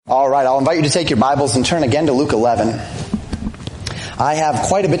All right, I'll invite you to take your Bibles and turn again to Luke 11. I have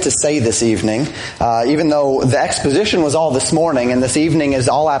quite a bit to say this evening, even though the exposition was all this morning and this evening is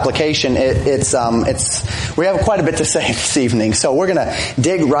all application. We have quite a bit to say this evening, so we're going to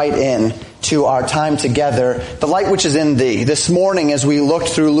dig right in to our time together. The light which is in thee. This morning, as we looked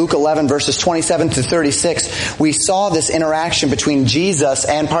through Luke 11 verses 27 to 36, we saw this interaction between Jesus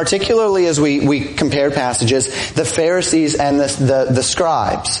and, particularly as we compared passages, the Pharisees and the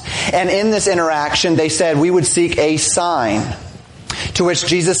scribes. And in this interaction, they said, we would seek a sign. To which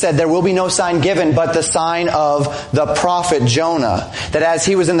Jesus said, there will be no sign given but the sign of the prophet Jonah. That as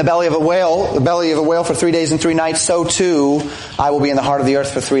he was in the belly of a whale for 3 days and 3 nights, so too I will be in the heart of the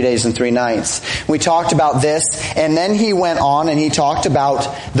earth for 3 days and 3 nights. We talked about this, and then he went on and he talked about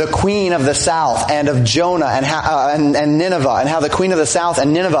the queen of the south and of Jonah and Nineveh, and how the queen of the south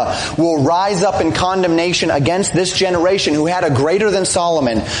and Nineveh will rise up in condemnation against this generation who had a greater than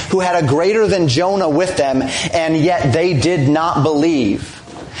Solomon, who had a greater than Jonah with them, and yet they did not believe.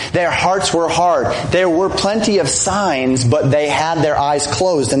 Their hearts were hard. There were plenty of signs, but they had their eyes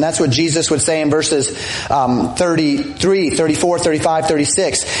closed. And that's what Jesus would say in verses 33, 34, 35,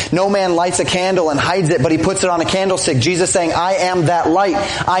 36. No man lights a candle and hides it, but he puts it on a candlestick. Jesus saying, I am that light.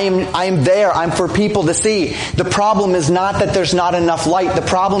 I am there. I'm for people to see. The problem is not that there's not enough light. The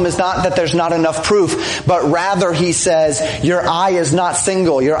problem is not that there's not enough proof, but rather he says, your eye is not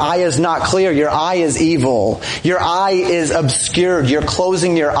single. Your eye is not clear. Your eye is evil. Your eye is obscured. You're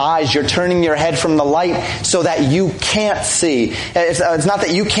closing your eyes. You're turning your head from the light so that you can't see. It's not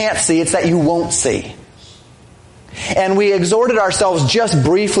that you can't see, it's that you won't see. And we exhorted ourselves just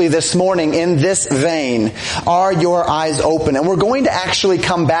briefly this morning in this vein. Are your eyes open? And we're going to actually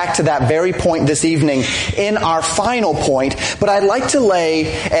come back to that very point this evening in our final point. But I'd like to lay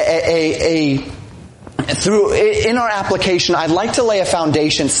in our application, I'd like to lay a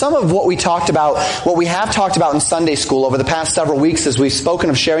foundation. Some of what we have talked about in Sunday school over the past several weeks as we've spoken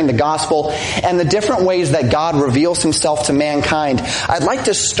of sharing the gospel and the different ways that God reveals himself to mankind. I'd like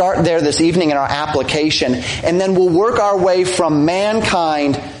to start there this evening in our application, and then we'll work our way from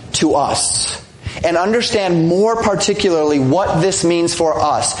mankind to us. And understand more particularly what this means for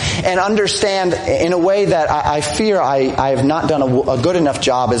us. And understand in a way that I fear I have not done a good enough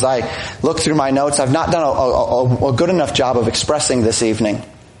job. As I look through my notes, I've not done a good enough job of expressing this evening.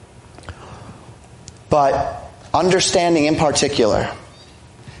 But understanding in particular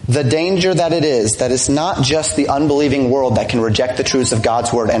the danger that it is that it's not just the unbelieving world that can reject the truths of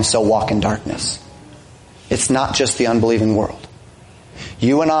God's word and so walk in darkness. It's not just the unbelieving world.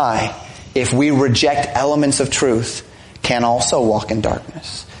 You and I, if we reject elements of truth, can also walk in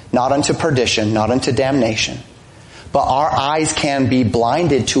darkness. Not unto perdition, not unto damnation. But our eyes can be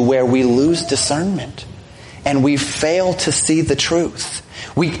blinded to where we lose discernment. And we fail to see the truth.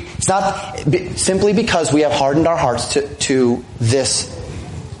 It's not simply because we have hardened our hearts to this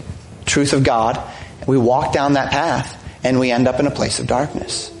truth of God. We walk down that path and we end up in a place of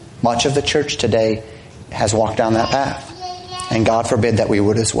darkness. Much of the church today has walked down that path. And God forbid that we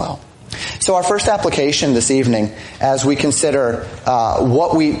would as well. So our first application this evening, as we consider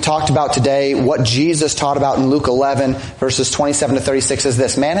what we talked about today, what Jesus taught about in Luke 11, verses 27 to 36, is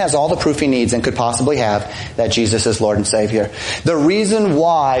this. Man has all the proof he needs and could possibly have that Jesus is Lord and Savior. The reason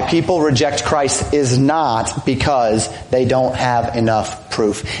why people reject Christ is not because they don't have enough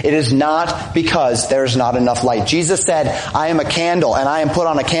proof. It is not because there's not enough light. Jesus said, I am a candle and I am put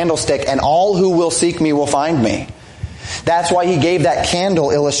on a candlestick, and all who will seek me will find me. That's why he gave that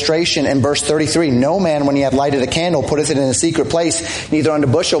candle illustration in verse 33. No man, when he hath lighted a candle, putteth it in a secret place, neither under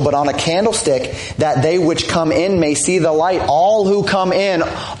bushel, but on a candlestick, that they which come in may see the light. All who come in,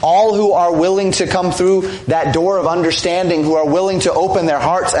 all who are willing to come through that door of understanding, who are willing to open their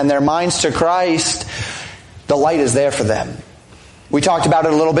hearts and their minds to Christ, the light is there for them. We talked about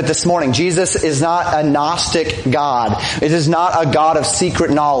it a little bit this morning. Jesus is not a Gnostic God. It is not a God of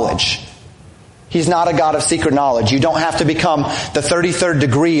secret knowledge. He's not a God of secret knowledge. You don't have to become the 33rd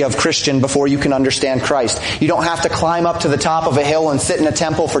degree of Christian before you can understand Christ. You don't have to climb up to the top of a hill and sit in a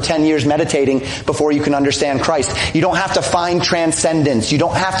temple for 10 years meditating before you can understand Christ. You don't have to find transcendence. You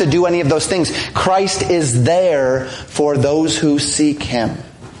don't have to do any of those things. Christ is there for those who seek Him.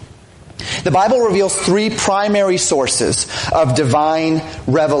 The Bible reveals three primary sources of divine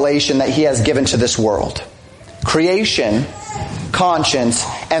revelation that He has given to this world. Creation, conscience,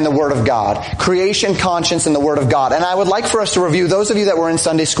 and the Word of God. Creation, conscience, and the Word of God. And I would like for us to review, those of you that were in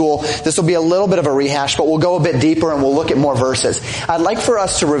Sunday school, this will be a little bit of a rehash, but we'll go a bit deeper and we'll look at more verses. I'd like for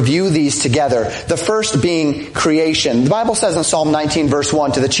us to review these together. The first being creation. The Bible says in Psalm 19 verse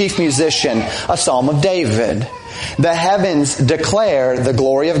 1, to the chief musician, a psalm of David. The heavens declare the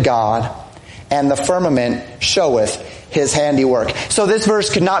glory of God, and the firmament showeth his handiwork. So this verse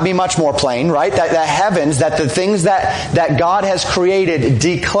could not be much more plain, right? That the heavens, that the things that God has created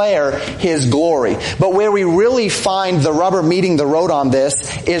declare his glory. But where we really find the rubber meeting the road on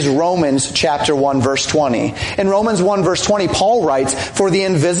this is Romans chapter 1 verse 20. In Romans 1 verse 20, Paul writes, "For the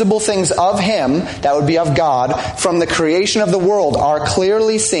invisible things of him," that would be of God, "from the creation of the world are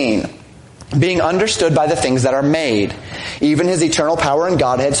clearly seen, being understood by the things that are made, even his eternal power and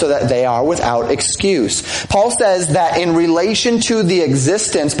Godhead, so that they are without excuse." Paul says that in relation to the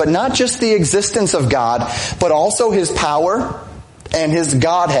existence, but not just the existence of God, but also his power and his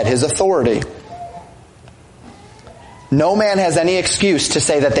Godhead, his authority. No man has any excuse to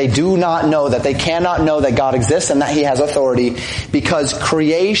say that they do not know, that they cannot know that God exists and that he has authority, because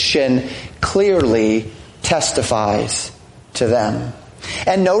creation clearly testifies to them.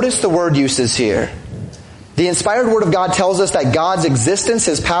 And notice the word uses here. The inspired Word of God tells us that God's existence,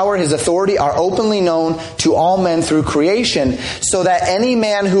 his power, his authority are openly known to all men through creation, so that any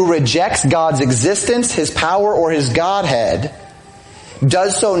man who rejects God's existence, his power, or his Godhead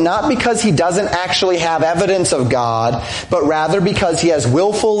does so not because he doesn't actually have evidence of God, but rather because he has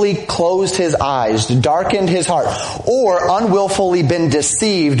willfully closed his eyes, darkened his heart, or unwillfully been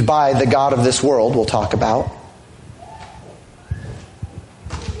deceived by the god of this world, we'll talk about,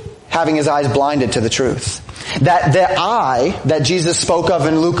 having his eyes blinded to the truth. That the eye that Jesus spoke of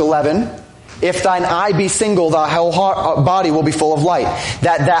in Luke 11, "If thine eye be single, thy whole body will be full of light."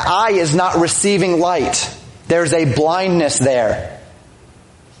 That eye is not receiving light. There's a blindness there.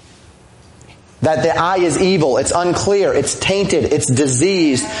 That the eye is evil, it's unclear, it's tainted, it's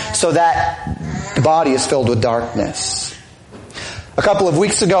diseased, so that the body is filled with darkness. A couple of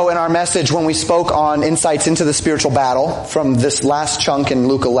weeks ago in our message when we spoke on insights into the spiritual battle from this last chunk in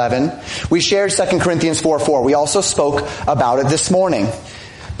Luke 11, we shared 2 Corinthians 4:4. We also spoke about it this morning.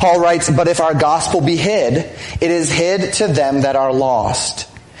 Paul writes, "But if our gospel be hid, it is hid to them that are lost,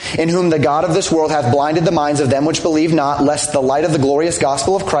 in whom the God of this world hath blinded the minds of them which believe not, lest the light of the glorious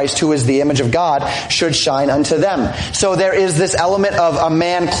gospel of Christ, who is the image of God, should shine unto them." So there is this element of a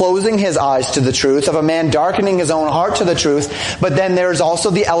man closing his eyes to the truth, of a man darkening his own heart to the truth, but then there's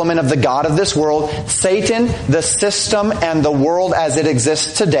also the element of the God of this world, Satan, the system, and the world as it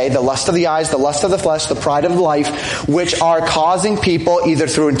exists today, the lust of the eyes, the lust of the flesh, the pride of life, which are causing people, either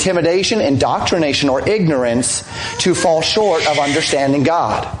through intimidation, indoctrination, or ignorance, to fall short of understanding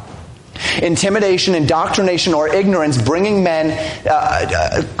God. Intimidation, indoctrination, or ignorance, bringing men,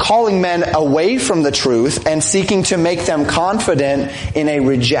 calling men away from the truth and seeking to make them confident in a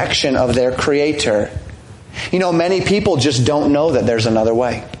rejection of their Creator. You know, many people just don't know that there's another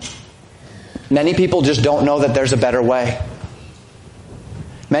way. Many people just don't know that there's a better way.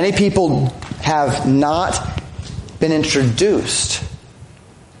 Many people have not been introduced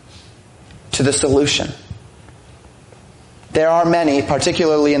to the solution. There are many,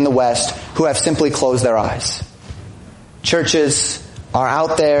 particularly in the West, who have simply closed their eyes. Churches are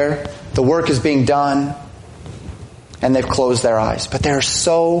out there, the work is being done, and they've closed their eyes. But there are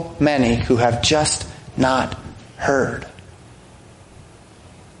so many who have just not heard.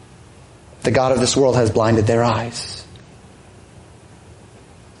 The God of this world has blinded their eyes.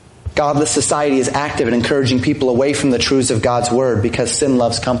 Godless society is active in encouraging people away from the truths of God's Word because sin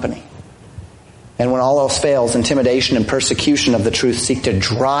loves company. And when all else fails, intimidation and persecution of the truth seek to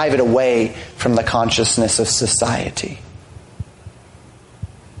drive it away from the consciousness of society.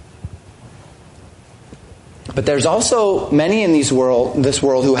 But there's also many in this world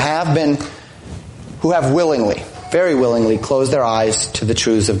who have willingly, very willingly, closed their eyes to the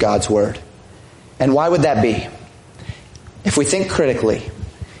truths of God's Word. And why would that be? If we think critically,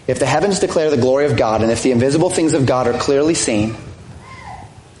 if the heavens declare the glory of God, and if the invisible things of God are clearly seen,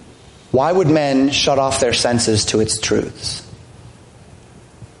 why would men shut off their senses to its truths?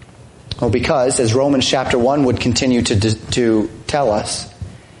 Well, because, as Romans chapter 1 would continue to tell us,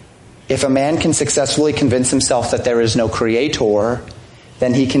 if a man can successfully convince himself that there is no Creator,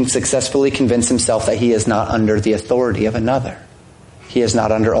 then he can successfully convince himself that he is not under the authority of another. He is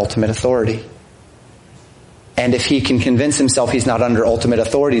not under ultimate authority. And if he can convince himself he's not under ultimate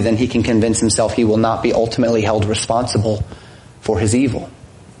authority, then he can convince himself he will not be ultimately held responsible for his evil.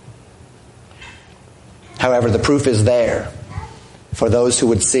 However, the proof is there for those who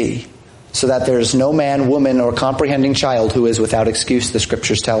would see, so that there is no man, woman, or comprehending child who is without excuse, the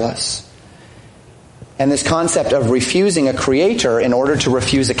Scriptures tell us. And this concept of refusing a Creator in order to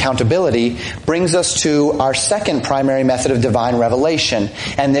refuse accountability brings us to our second primary method of divine revelation,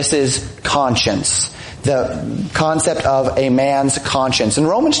 and this is conscience. the concept of a man's conscience. In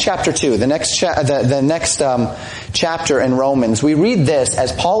Romans chapter 2, the next chapter in Romans, we read this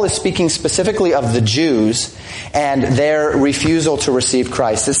as Paul is speaking specifically of the Jews and their refusal to receive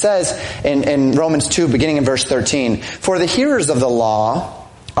Christ. It says in Romans 2, beginning in verse 13, "For the hearers of the law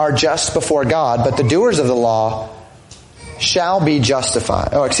are just before God, but the doers of the law shall be justified."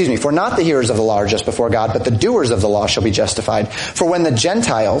 For not the hearers of the law are just before God, but the doers of the law shall be justified. For when the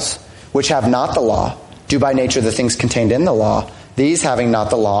Gentiles, which have not the law, do by nature the things contained in the law, these having not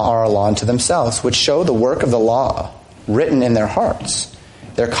the law are a law unto themselves, which show the work of the law written in their hearts,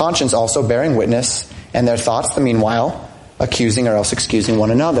 their conscience also bearing witness, and their thoughts the meanwhile accusing or else excusing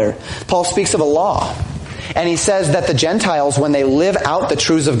one another. Paul speaks of a law. And he says that the Gentiles, when they live out the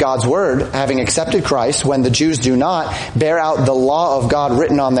truths of God's word, having accepted Christ, when the Jews do not, bear out the law of God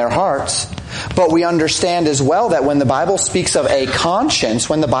written on their hearts. But we understand as well that when the Bible speaks of a conscience,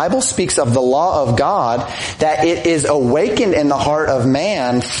 when the Bible speaks of the law of God, that it is awakened in the heart of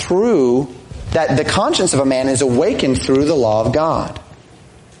man through, that the conscience of a man is awakened through the law of God.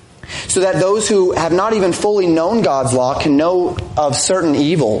 So that those who have not even fully known God's law can know of certain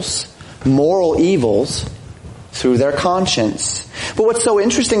evils, moral evils, through their conscience. But what's so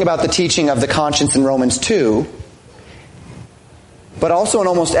interesting about the teaching of the conscience in Romans 2, but also in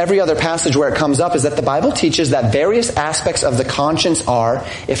almost every other passage where it comes up, is that the Bible teaches that various aspects of the conscience are,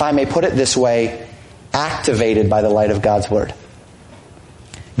 if I may put it this way, activated by the light of God's word.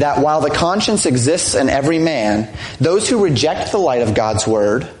 That while the conscience exists in every man, those who reject the light of God's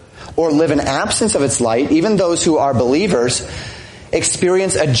word, or live in absence of its light, even those who are believers,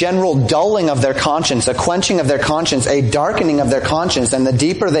 experience a general dulling of their conscience, a quenching of their conscience, a darkening of their conscience. And the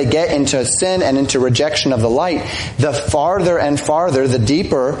deeper they get into sin and into rejection of the light, the farther and farther, the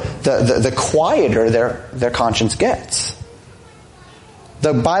deeper, the quieter their conscience gets.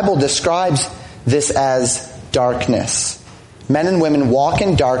 The Bible describes this as darkness. Men and women walk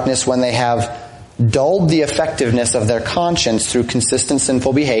in darkness when they have dulled the effectiveness of their conscience through consistent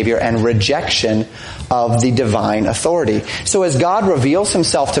sinful behavior and rejection of the divine authority. So as God reveals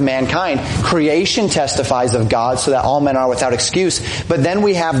himself to mankind, creation testifies of God so that all men are without excuse. But then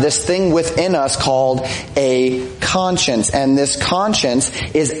we have this thing within us called a conscience. And this conscience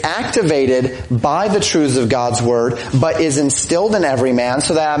is activated by the truths of God's word, but is instilled in every man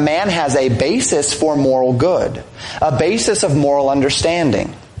so that a man has a basis for moral good, a basis of moral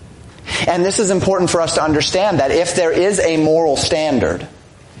understanding. And this is important for us to understand, that if there is a moral standard,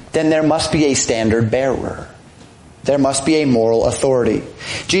 then there must be a standard bearer. There must be a moral authority.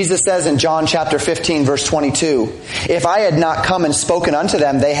 Jesus says in John chapter 15 verse 22, "If I had not come and spoken unto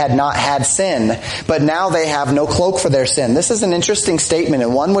them, they had not had sin, but now they have no cloak for their sin." This is an interesting statement,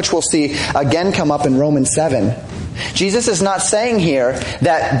 and one which we'll see again come up in Romans 7. Jesus is not saying here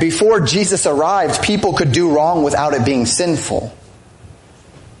that before Jesus arrived, people could do wrong without it being sinful.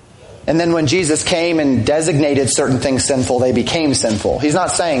 And then when Jesus came and designated certain things sinful, they became sinful. He's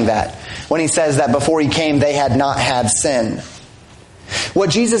not saying that when he says that before he came, they had not had sin. What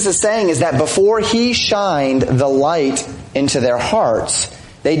Jesus is saying is that before he shined the light into their hearts,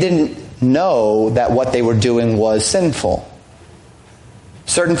 they didn't know that what they were doing was sinful.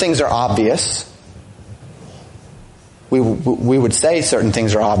 Certain things are obvious. We would say certain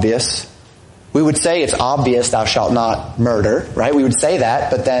things are obvious. We would say it's obvious thou shalt not murder, right? We would say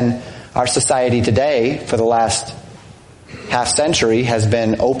that, but then our society today, for the last half century, has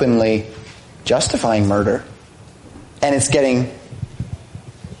been openly justifying murder. And it's getting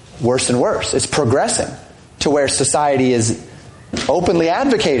worse and worse. It's progressing to where society is openly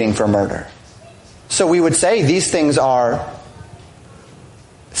advocating for murder. So we would say these things are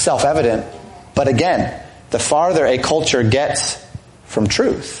self-evident. But again, the farther a culture gets from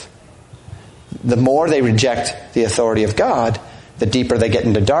truth, the more they reject the authority of God, the deeper they get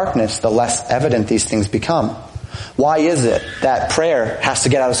into darkness, the less evident these things become. Why is it that prayer has to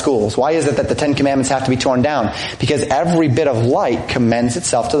get out of schools? Why is it that the Ten Commandments have to be torn down? Because every bit of light commends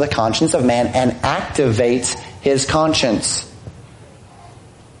itself to the conscience of man and activates his conscience.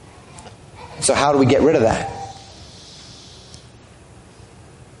 So how do we get rid of that?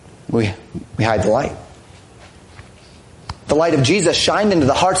 We hide the light. The light of Jesus shined into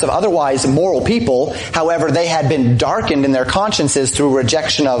the hearts of otherwise moral people. However, they had been darkened in their consciences through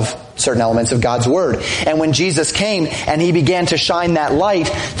rejection of certain elements of God's word. And when Jesus came and he began to shine that light,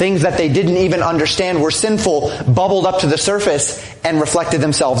 things that they didn't even understand were sinful bubbled up to the surface and reflected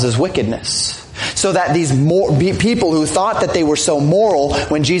themselves as wickedness. So that these people who thought that they were so moral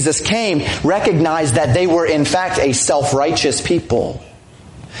when Jesus came recognized that they were in fact a self-righteous people.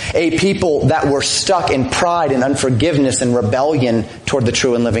 A people that were stuck in pride and unforgiveness and rebellion toward the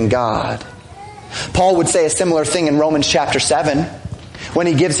true and living God. Paul would say a similar thing in Romans chapter 7. When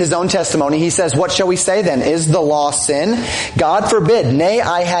he gives his own testimony, he says, "What shall we say then? Is the law sin? God forbid. Nay,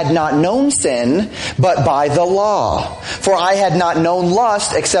 I had not known sin, but by the law. For I had not known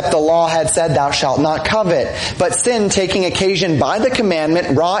lust, except the law had said, Thou shalt not covet. But sin, taking occasion by the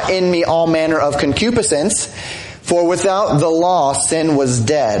commandment, wrought in me all manner of concupiscence. For without the law, sin was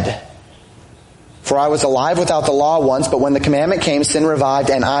dead. For I was alive without the law once, but when the commandment came, sin revived,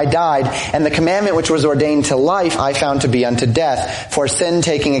 and I died. And the commandment which was ordained to life, I found to be unto death. For sin,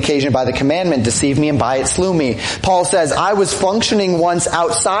 taking occasion by the commandment, deceived me, and by it slew me." Paul says, I was functioning once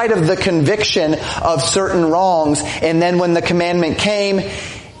outside of the conviction of certain wrongs, and then when the commandment came,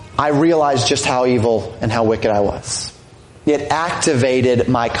 I realized just how evil and how wicked I was. It activated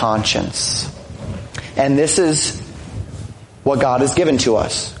my conscience. And this is what God has given to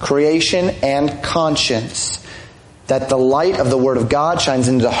us. Creation and conscience. That the light of the Word of God shines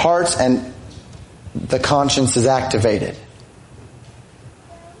into the hearts and the conscience is activated.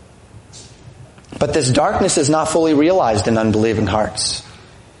 But this darkness is not fully realized in unbelieving hearts.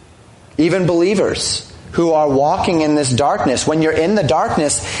 Even believers who are walking in this darkness, when you're in the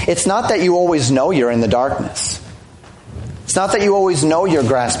darkness, it's not that you always know you're in the darkness. It's not that you always know you're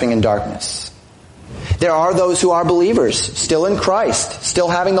grasping in darkness. There are those who are believers, still in Christ, still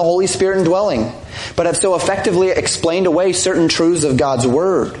having the Holy Spirit indwelling, but have so effectively explained away certain truths of God's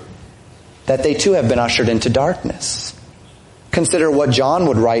Word that they too have been ushered into darkness. Consider what John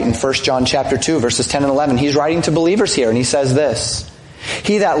would write in 1 John chapter 2, verses 10 and 11. He's writing to believers here, and he says this,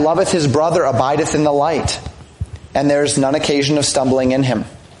 "He that loveth his brother abideth in the light, and there is none occasion of stumbling in him.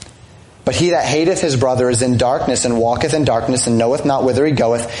 But he that hateth his brother is in darkness, and walketh in darkness, and knoweth not whither he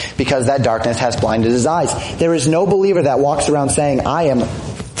goeth, because that darkness has blinded his eyes." There is no believer that walks around saying, I am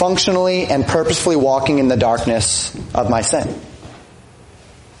functionally and purposefully walking in the darkness of my sin.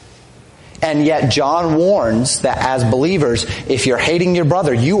 And yet John warns that as believers, if you're hating your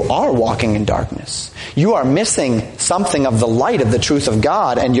brother, you are walking in darkness. You are missing something of the light of the truth of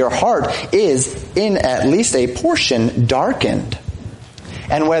God, and your heart is, in at least a portion, darkened.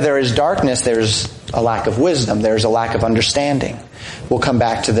 And where there is darkness, there's a lack of wisdom. There's a lack of understanding. We'll come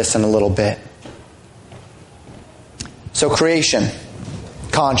back to this in a little bit. So creation,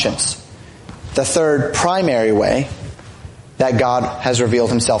 conscience. The third primary way that God has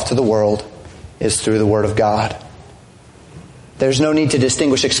revealed himself to the world is through the Word of God. There's no need to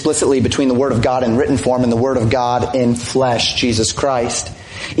distinguish explicitly between the Word of God in written form and the Word of God in flesh, Jesus Christ.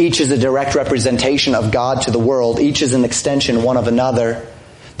 Each is a direct representation of God to the world. Each is an extension one of another.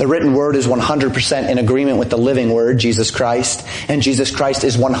 The written Word is 100% in agreement with the living Word, Jesus Christ. And Jesus Christ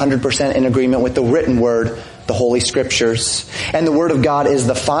is 100% in agreement with the written Word, the Holy Scriptures. And the Word of God is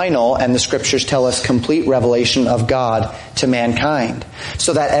the final, and the Scriptures tell us, complete revelation of God to mankind.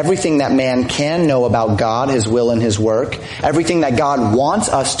 So that everything that man can know about God, His will and His work, everything that God wants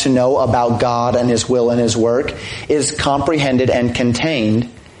us to know about God and His will and His work, is comprehended and contained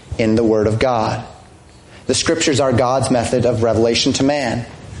in the Word of God. The Scriptures are God's method of revelation to man.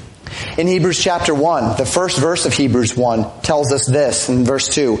 In Hebrews chapter 1, the first verse of Hebrews 1 tells us this in verse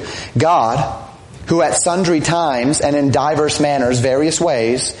 2. God, who at sundry times and in diverse manners, various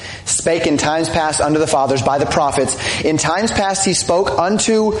ways, spake in times past unto the fathers by the prophets. In times past he spoke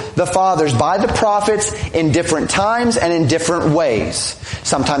unto the fathers by the prophets in different times and in different ways.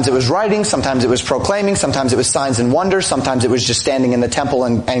 Sometimes it was writing, sometimes it was proclaiming, sometimes it was signs and wonders, sometimes it was just standing in the temple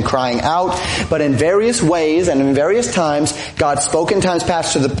and crying out. But in various ways and in various times, God spoke in times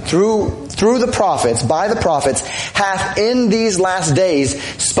past through the prophets, by the prophets, hath in these last days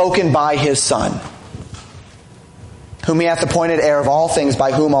spoken by His Son, whom He hath appointed heir of all things,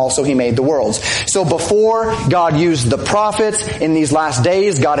 by whom also He made the worlds. So before God used the prophets, in these last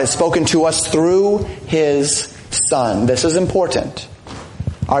days, God has spoken to us through His Son. This is important.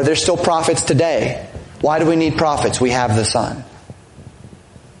 Are there still prophets today? Why do we need prophets? We have the Son.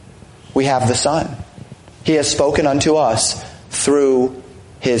 We have the Son. He has spoken unto us through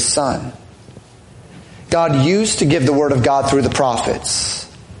His Son. God used to give the Word of God through the prophets.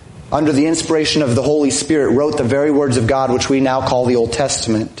 Under the inspiration of the Holy Spirit, wrote the very words of God, which we now call the Old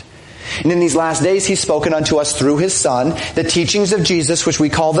Testament. And in these last days, He's spoken unto us through His Son, the teachings of Jesus, which we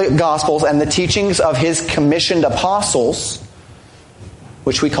call the Gospels, and the teachings of His commissioned apostles,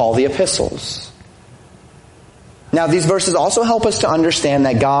 which we call the epistles. Now, these verses also help us to understand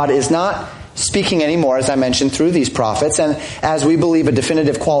that God is not speaking anymore, as I mentioned, through these prophets. And as we believe a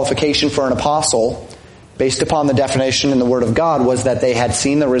definitive qualification for an apostle, based upon the definition in the Word of God, was that they had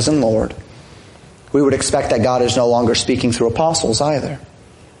seen the risen Lord. We would expect that God is no longer speaking through apostles either.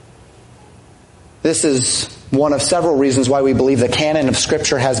 This is one of several reasons why we believe the canon of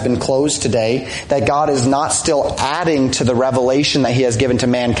Scripture has been closed today, that God is not still adding to the revelation that He has given to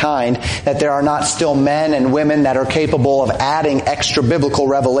mankind, that there are not still men and women that are capable of adding extra biblical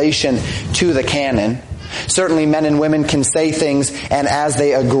revelation to the canon. Certainly men and women can say things, and as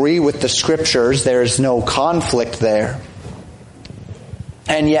they agree with the Scriptures, there's no conflict there.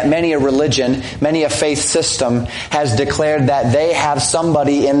 And yet many a religion, many a faith system has declared that they have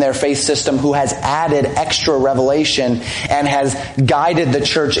somebody in their faith system who has added extra revelation and has guided the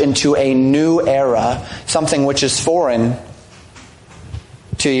church into a new era, something which is foreign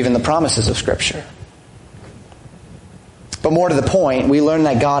to even the promises of Scripture. But more to the point, we learn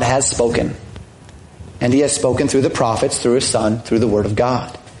that God has spoken. And He has spoken through the prophets, through His Son, through the Word of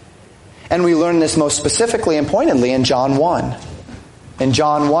God. And we learn this most specifically and pointedly in John 1. In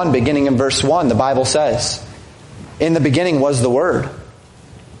John 1, beginning in verse 1, the Bible says, "In the beginning was the Word,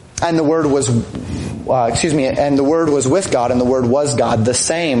 and the Word was, and the Word was with God, and the Word was God. The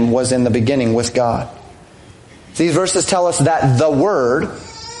same was in the beginning with God." These verses tell us that the Word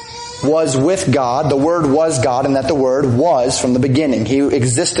was with God, the Word was God, and that the Word was from the beginning. He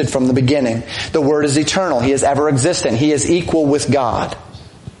existed from the beginning. The Word is eternal. He is ever existent. He is equal with God.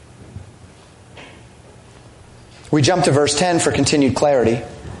 We jump to verse 10 for continued clarity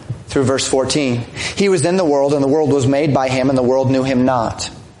through verse 14. "He was in the world, and the world was made by Him, and the world knew Him not.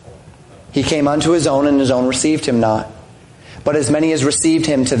 He came unto His own, and His own received Him not. But as many as received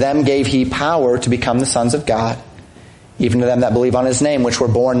Him, to them gave He power to become the sons of God, even to them that believe on His name, which were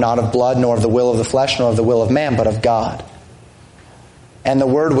born not of blood, nor of the will of the flesh, nor of the will of man, but of God. And the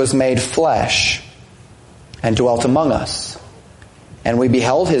Word was made flesh, and dwelt among us. And we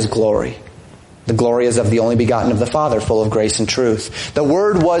beheld His glory. The glory is of the only begotten of the Father, full of grace and truth." The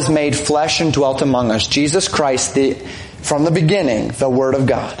Word was made flesh and dwelt among us. Jesus Christ, from the beginning, the Word of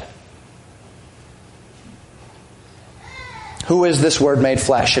God. Who is this Word made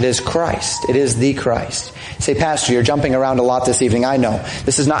flesh? It is Christ. It is the Christ. You say, "Pastor, you're jumping around a lot this evening." I know.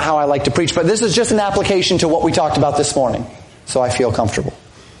 This is not how I like to preach, but this is just an application to what we talked about this morning. So I feel comfortable.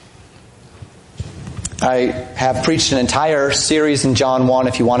 I have preached an entire series in John 1.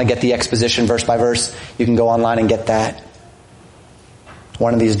 If you want to get the exposition verse by verse, you can go online and get that.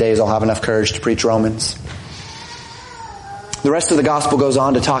 One of these days I'll have enough courage to preach Romans. The rest of the gospel goes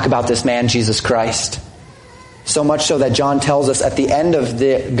on to talk about this man, Jesus Christ. So much so that John tells us at the end of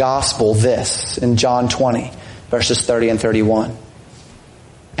the gospel this, in John 20, verses 30 and 31.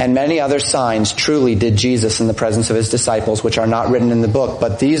 "And many other signs truly did Jesus in the presence of His disciples, which are not written in the book,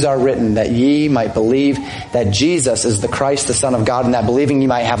 but these are written that ye might believe that Jesus is the Christ, the Son of God, and that believing ye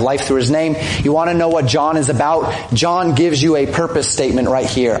might have life through His name." You want to know what John is about? John gives you a purpose statement right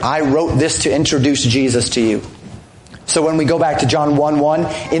here. I wrote this to introduce Jesus to you. So when we go back to John 1:1,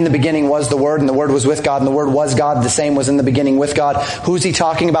 "In the beginning was the Word, and the Word was with God, and the Word was God. The same was in the beginning with God." Who's he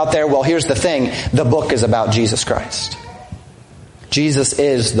talking about there? Well, here's the thing. The book is about Jesus Christ. Jesus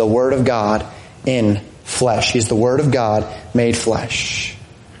is the Word of God in flesh. He's the Word of God made flesh.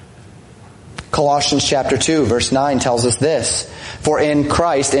 Colossians chapter 2 verse 9 tells us this: "For in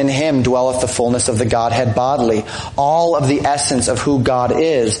Christ, in Him dwelleth the fullness of the Godhead bodily." All of the essence of who God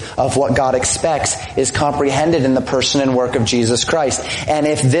is, of what God expects, is comprehended in the person and work of Jesus Christ. And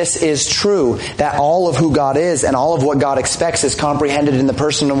if this is true, that all of who God is and all of what God expects is comprehended in the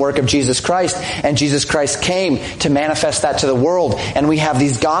person and work of Jesus Christ, and Jesus Christ came to manifest that to the world, and we have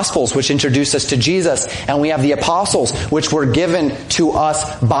these Gospels which introduce us to Jesus, and we have the Apostles which were given to us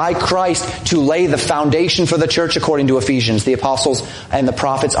by Christ to lay the foundation for the church according to Ephesians. The Apostles and the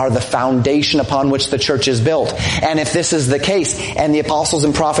prophets are the foundation upon which the church is built. And if this is the case, and the apostles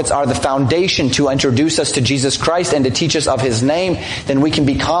and prophets are the foundation to introduce us to Jesus Christ and to teach us of His name, then we can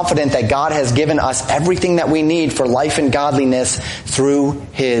be confident that God has given us everything that we need for life and godliness through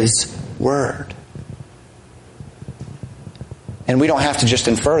His Word. And we don't have to just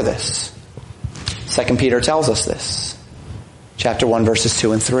infer this. 2 Peter tells us this. Chapter 1 verses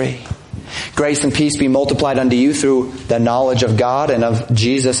 2 and 3. "Grace and peace be multiplied unto you through the knowledge of God and of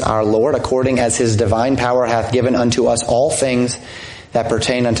Jesus our Lord, according as His divine power hath given unto us all things that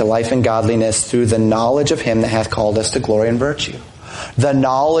pertain unto life and godliness, through the knowledge of Him that hath called us to glory and virtue." The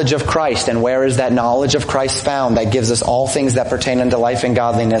knowledge of Christ. And where is that knowledge of Christ found that gives us all things that pertain unto life and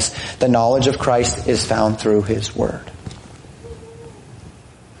godliness? The knowledge of Christ is found through His Word.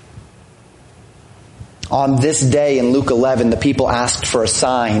 On this day in Luke 11, the people asked for a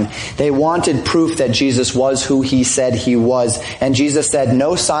sign. They wanted proof that Jesus was who He said He was. And Jesus said,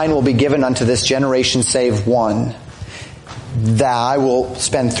 "No sign will be given unto this generation save one, that I will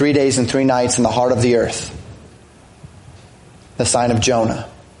spend 3 days and 3 nights in the heart of the earth." The sign of Jonah.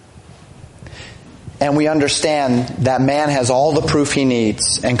 And we understand that man has all the proof he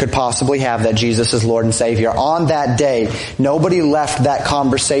needs and could possibly have that Jesus is Lord and Savior. On that day, nobody left that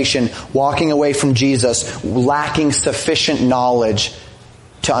conversation walking away from Jesus lacking sufficient knowledge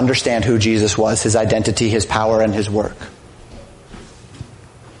to understand who Jesus was, his identity, his power, and his work.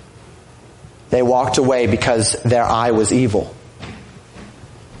 They walked away because their eye was evil.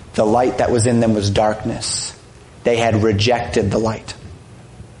 The light that was in them was darkness. They had rejected the light.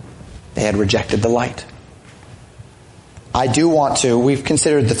 They had rejected the light. We've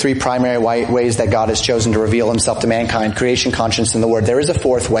considered the three primary ways that God has chosen to reveal himself to mankind: creation, conscience, and the Word. There is a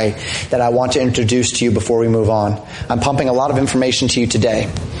fourth way that I want to introduce to you before we move on. I'm pumping a lot of information to you today,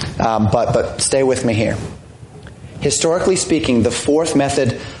 but stay with me here. Historically speaking, the fourth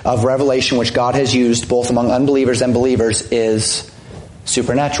method of revelation which God has used both among unbelievers and believers is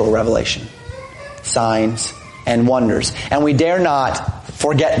supernatural revelation. Signs and wonders. And we dare not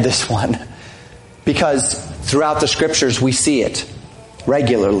forget this one, because throughout the Scriptures we see it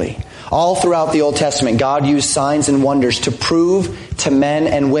regularly. All throughout the Old Testament, God used signs and wonders to prove to men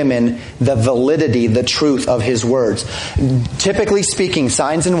and women the validity, the truth of His words. Typically speaking,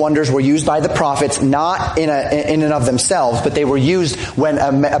 signs and wonders were used by the prophets not in and of themselves, but they were used when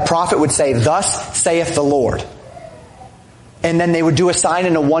a prophet would say, "Thus saith the Lord." And then they would do a sign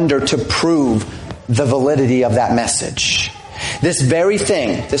and a wonder to prove the validity of that message. This is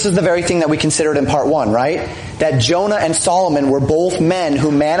the very thing that we considered in part 1, right? That Jonah and Solomon were both men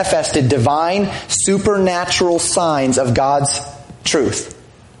who manifested divine, supernatural signs of God's truth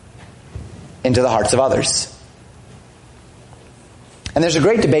into the hearts of others. And there's a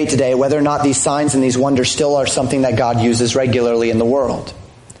great debate today whether or not these signs and these wonders still are something that God uses regularly in the world.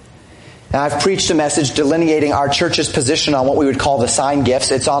 Now, I've preached a message delineating our church's position on what we would call the sign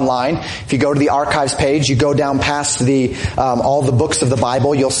gifts. It's online. If you go to the archives page, you go down past all the books of the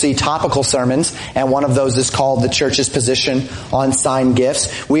Bible, you'll see topical sermons, and one of those is called the church's position on sign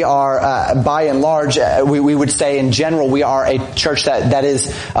gifts. We are, by and large, we would say in general, we are a church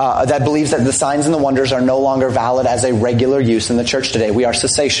that believes that the signs and the wonders are no longer valid as a regular use in the church today. We are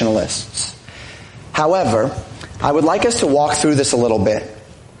cessationalists. However, I would like us to walk through this a little bit.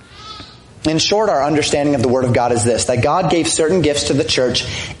 In short, our understanding of the Word of God is this: that God gave certain gifts to the church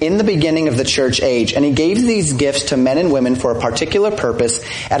in the beginning of the church age, and He gave these gifts to men and women for a particular purpose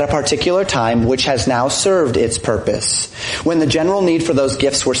at a particular time, which has now served its purpose. When the general need for those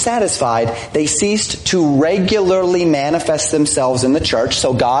gifts were satisfied, they ceased to regularly manifest themselves in the church,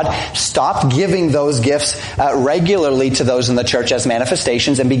 so God stopped giving those gifts regularly to those in the church as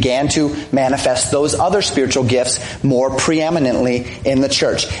manifestations and began to manifest those other spiritual gifts more preeminently in the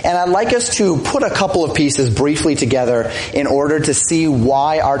church. And I'd like us to put a couple of pieces briefly together in order to see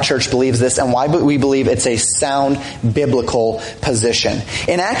why our church believes this and why we believe it's a sound biblical position.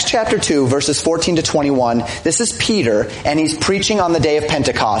 In Acts chapter 2, verses 14 to 21, this is Peter, and he's preaching on the day of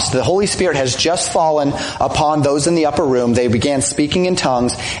Pentecost. The Holy Spirit has just fallen upon those in the upper room. They began speaking in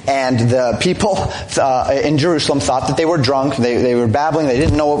tongues, and the people in Jerusalem thought that they were drunk. They were babbling. They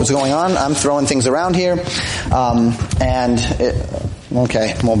didn't know what was going on. I'm throwing things around here.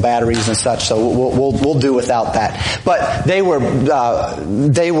 Batteries and such, so we'll do without that. But they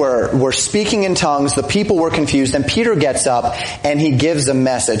were speaking in tongues. The people were confused, and Peter gets up and he gives a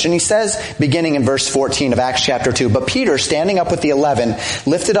message. And he says, beginning in verse 14 of Acts chapter 2, "But Peter, standing up with the 11,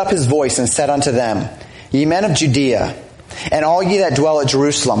 lifted up his voice and said unto them, Ye men of Judea, and all ye that dwell at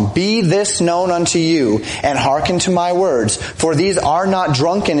Jerusalem, be this known unto you, and hearken to my words. For these are not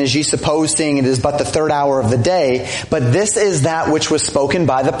drunken, as ye suppose, seeing it is but the third hour of the day. But this is that which was spoken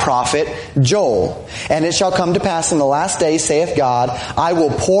by the prophet Joel. And it shall come to pass in the last days, saith God, I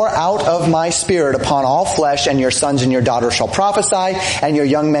will pour out of my Spirit upon all flesh, and your sons and your daughters shall prophesy, and your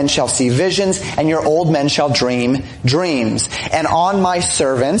young men shall see visions, and your old men shall dream dreams. And on my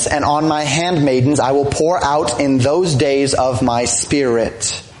servants and on my handmaidens I will pour out in those days of my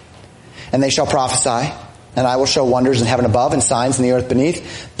Spirit. And they shall prophesy, and I will show wonders in heaven above and signs in the earth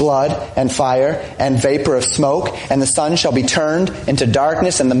beneath, blood and fire and vapor of smoke. And the sun shall be turned into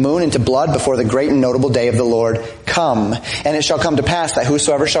darkness and the moon into blood before the great and notable day of the Lord come. And it shall come to pass that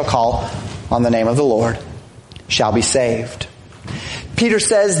whosoever shall call on the name of the Lord shall be saved." Peter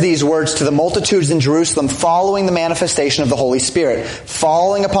says these words to the multitudes in Jerusalem following the manifestation of the Holy Spirit,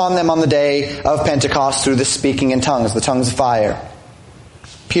 falling upon them on the day of Pentecost through the speaking in tongues, the tongues of fire.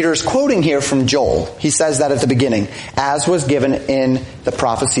 Peter is quoting here from Joel. He says that at the beginning, as was given in the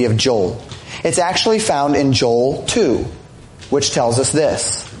prophecy of Joel. It's actually found in Joel 2, which tells us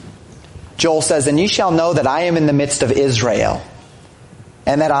this. Joel says, "And ye shall know that I am in the midst of Israel,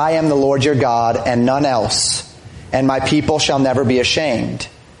 and that I am the Lord your God, and none else. And my people shall never be ashamed.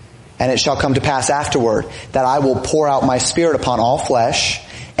 And it shall come to pass afterward that I will pour out my Spirit upon all flesh,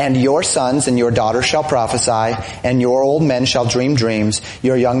 and your sons and your daughters shall prophesy, and your old men shall dream dreams,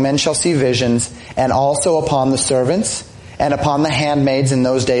 your young men shall see visions, and also upon the servants and upon the handmaids in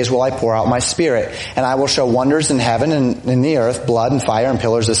those days will I pour out my Spirit. And I will show wonders in heaven and in the earth, blood and fire and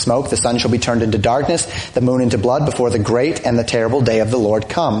pillars of smoke. The sun shall be turned into darkness, the moon into blood, before the great and the terrible day of the Lord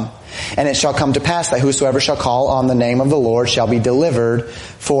come. And it shall come to pass that whosoever shall call on the name of the Lord shall be delivered.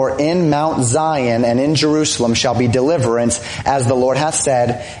 For in Mount Zion and in Jerusalem shall be deliverance, as the Lord hath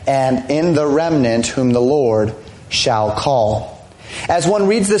said, and in the remnant whom the Lord shall call. As one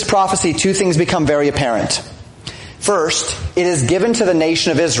reads this prophecy, two things become very apparent. First, it is given to the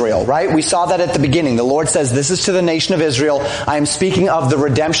nation of Israel, right? We saw that at the beginning. The Lord says, this is to the nation of Israel. I am speaking of the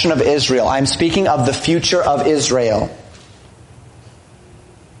redemption of Israel. I am speaking of the future of Israel.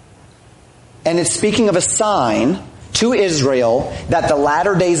 And it's speaking of a sign to Israel that the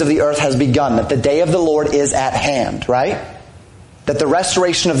latter days of the earth has begun, that the day of the Lord is at hand, right? That the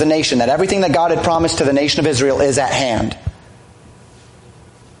restoration of the nation, that everything that God had promised to the nation of Israel is at hand.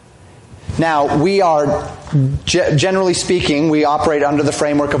 Now, we are, generally speaking, we operate under the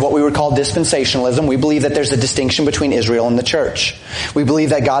framework of what we would call dispensationalism. We believe that there's a distinction between Israel and the church. We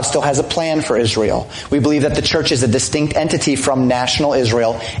believe that God still has a plan for Israel. We believe that the church is a distinct entity from national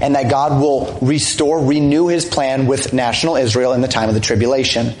Israel, and that God will renew His plan with national Israel in the time of the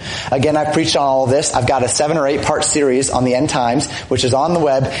tribulation. Again, I've preached on all of this. I've got a 7 or 8 part series on the end times, which is on the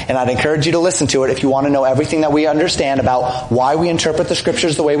web, and I'd encourage you to listen to it if you want to know everything that we understand about why we interpret the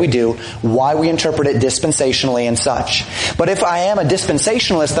scriptures the way we do, why we interpret it dispensationally and such. But if I am a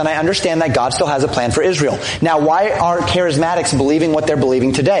dispensationalist, then I understand that God still has a plan for Israel. Now, why aren't charismatics believing what they're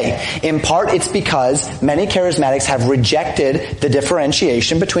believing today? In part, it's because many charismatics have rejected the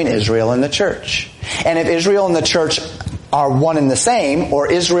differentiation between Israel and the church. And if Israel and the church are one and the same,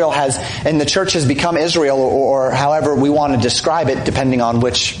 or Israel has, and the church has become Israel, or however we want to describe it, depending on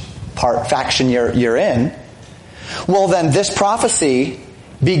which faction you're in, well then this prophecy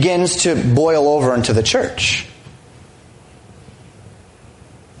begins to boil over into the church.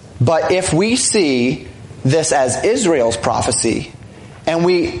 But if we see this as Israel's prophecy, and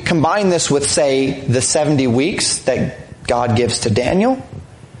we combine this with, say, the 70 weeks that God gives to Daniel,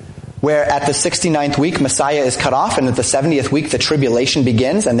 where at the 69th week Messiah is cut off, and at the 70th week the tribulation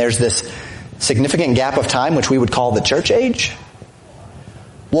begins, and there's this significant gap of time which we would call the church age,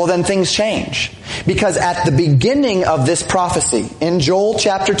 well then things change. Because at the beginning of this prophecy, in Joel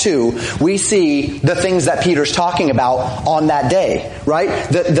chapter 2, we see the things that Peter's talking about on that day, right?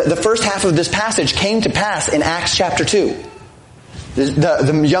 The first half of this passage came to pass in Acts chapter 2.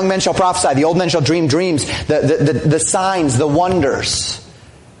 The young men shall prophesy, the old men shall dream dreams, the signs, the wonders.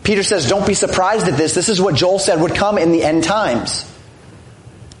 Peter says, don't be surprised at this. This is what Joel said would come in the end times.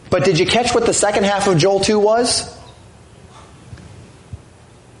 But did you catch what the second half of Joel 2 was?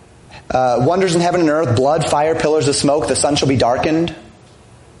 Wonders in heaven and earth, blood, fire, pillars of smoke, the sun shall be darkened.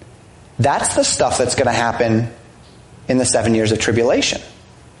 That's the stuff that's going to happen in the 7 years of tribulation.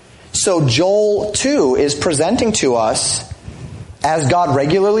 So Joel 2 is presenting to us, as God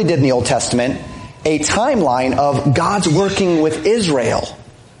regularly did in the Old Testament, a timeline of God's working with Israel,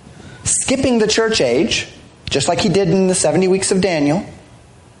 skipping the church age, just like He did in the 70 weeks of Daniel.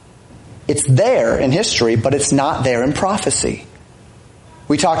 It's there in history, but it's not there in prophecy.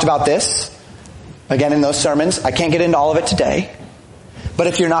 We talked about this, again, in those sermons. I can't get into all of it today. But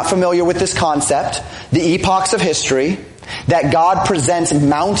if you're not familiar with this concept, the epochs of history, that God presents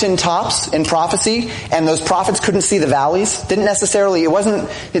mountaintops in prophecy, and those prophets couldn't see the valleys,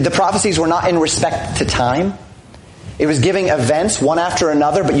 the prophecies were not in respect to time. It was giving events one after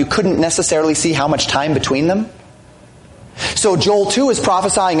another, but you couldn't necessarily see how much time between them. So Joel 2 is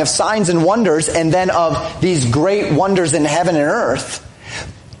prophesying of signs and wonders, and then of these great wonders in heaven and earth.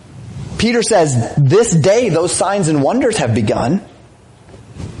 Peter says, this day those signs and wonders have begun.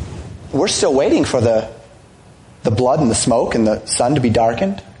 We're still waiting for the blood and the smoke and the sun to be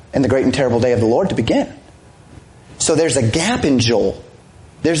darkened and the great and terrible day of the Lord to begin. So there's a gap in Joel.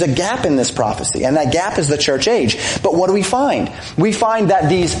 There's a gap in this prophecy, and that gap is the church age. But what do we find? We find that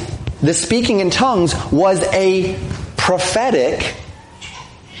the speaking in tongues was a prophetic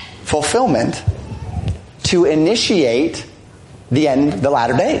fulfillment to initiate the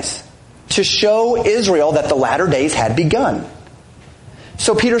latter days, to show Israel that the latter days had begun.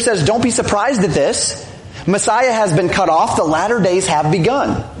 So Peter says, don't be surprised at this. Messiah has been cut off. The latter days have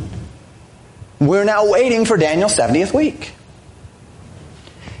begun. We're now waiting for Daniel's 70th week.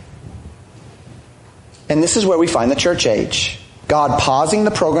 And this is where we find the church age. God pausing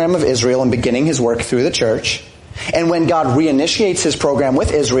the program of Israel and beginning His work through the church, And when God reinitiates his program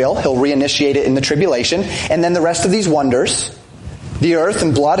with Israel, he'll reinitiate it in the tribulation. And then the rest of these wonders, the earth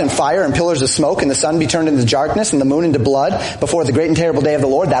and blood and fire and pillars of smoke and the sun be turned into darkness and the moon into blood before the great and terrible day of the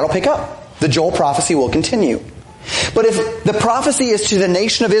Lord, that'll pick up. The Joel prophecy will continue. But if the prophecy is to the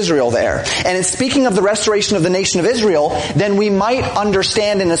nation of Israel there, and it's speaking of the restoration of the nation of Israel, then we might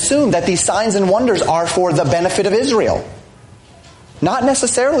understand and assume that these signs and wonders are for the benefit of Israel, not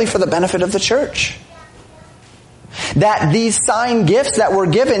necessarily for the benefit of the church. That these sign gifts that were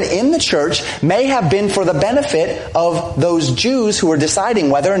given in the church may have been for the benefit of those Jews who were deciding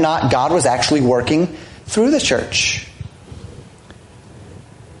whether or not God was actually working through the church.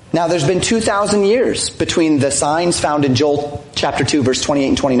 Now, there's been 2,000 years between the signs found in Joel chapter 2, verse 28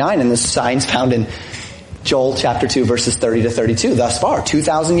 and 29, and the signs found in Joel chapter 2, verses 30 to 32. Thus far,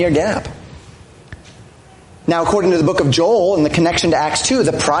 2,000-year gap. Now, according to the book of Joel and the connection to Acts 2,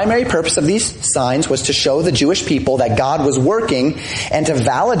 the primary purpose of these signs was to show the Jewish people that God was working and to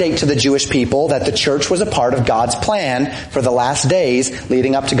validate to the Jewish people that the church was a part of God's plan for the last days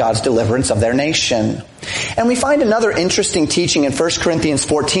leading up to God's deliverance of their nation. And we find another interesting teaching in 1 Corinthians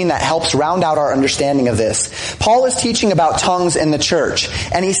 14 that helps round out our understanding of this. Paul is teaching about tongues in the church,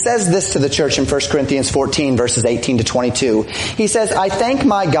 and he says this to the church in 1 Corinthians 14, verses 18 to 22. He says, I thank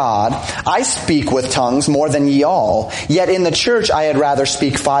my God, I speak with tongues more than ye all, yet in the church I had rather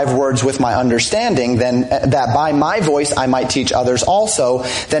speak 5 words with my understanding than that by my voice I might teach others also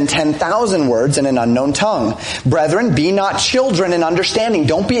than 10,000 words in an unknown tongue. Brethren, be not children in understanding.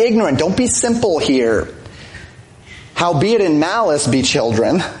 Don't be ignorant. Don't be simple here. Howbeit in malice be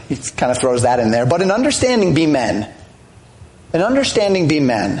children. He kind of throws that in there. But in understanding be men. In understanding be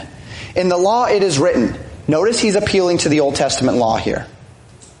men. In the law it is written. Notice he's appealing to the Old Testament law here.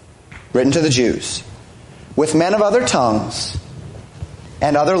 Written to the Jews. With men of other tongues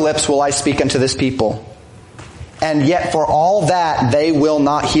and other lips will I speak unto this people. And yet for all that they will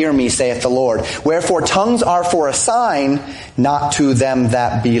not hear me, saith the Lord. Wherefore tongues are for a sign, not to them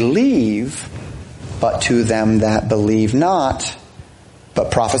that believe, but to them that believe not.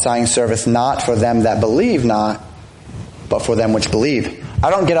 But prophesying serveth not for them that believe not, but for them which believe. I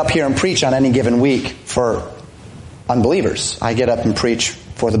don't get up here and preach on any given week for unbelievers. I get up and preach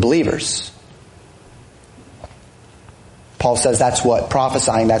for the believers. Paul says that's what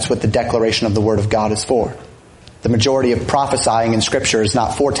prophesying, that's what the declaration of the Word of God is for. The majority of prophesying in Scripture is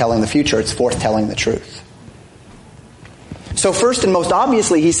not foretelling the future, it's foretelling the truth. So first and most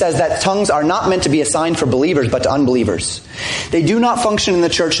obviously, he says that tongues are not meant to be a sign for believers, but to unbelievers. They do not function in the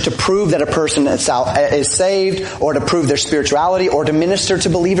church to prove that a person is saved, or to prove their spirituality, or to minister to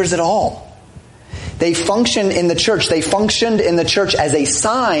believers at all. They function in the church. They functioned in the church as a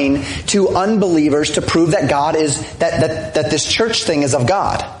sign to unbelievers to prove that God is, that this church thing is of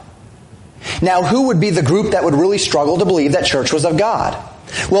God. Now, who would be the group that would really struggle to believe that church was of God?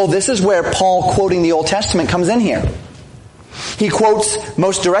 Well, this is where Paul, quoting the Old Testament, comes in here. He quotes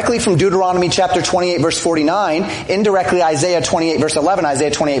most directly from Deuteronomy chapter 28 verse 49, indirectly Isaiah 28 verse 11.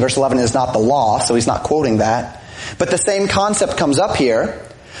 Isaiah 28 verse 11 is not the law, so he's not quoting that. But the same concept comes up here.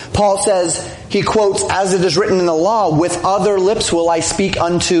 Paul says, he quotes, as it is written in the law, with other lips will I speak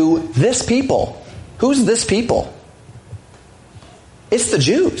unto this people. Who's this people? It's the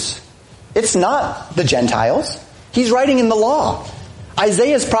Jews. It's not the Gentiles. He's writing in the law.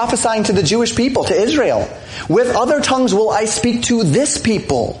 Isaiah is prophesying to the Jewish people, to Israel. With other tongues will I speak to this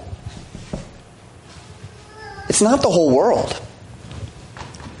people. It's not the whole world.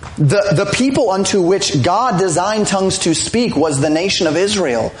 The people unto which God designed tongues to speak was the nation of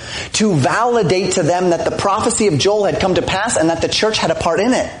Israel, to validate to them that the prophecy of Joel had come to pass and that the church had a part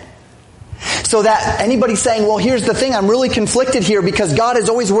in it. So that anybody saying, well, here's the thing, I'm really conflicted here because God has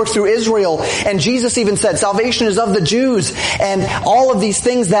always worked through Israel, and Jesus even said salvation is of the Jews, and all of these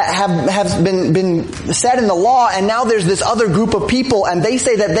things that have been said in the law, and now there's this other group of people, and they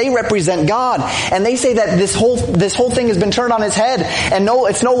say that they represent God, and they say that this whole thing has been turned on its head, and no,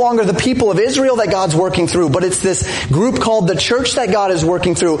 it's no longer the people of Israel that God's working through, but it's this group called the church that God is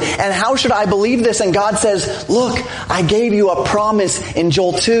working through. And how should I believe this? And God says, look, I gave you a promise in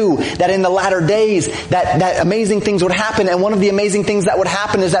Joel 2 that in the latter days that amazing things would happen, and one of the amazing things that would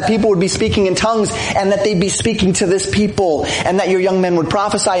happen is that people would be speaking in tongues, and that they'd be speaking to this people, and that your young men would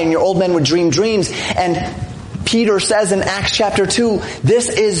prophesy and your old men would dream dreams. And Peter says in Acts chapter 2, this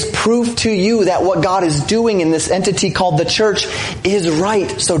is proof to you that what God is doing in this entity called the church is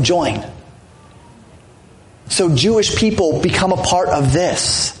right, so join. So Jewish people become a part of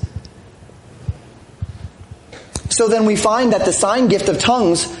this. So then we find that the sign gift of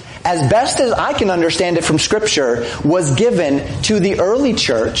tongues, as best as I can understand it from Scripture, was given to the early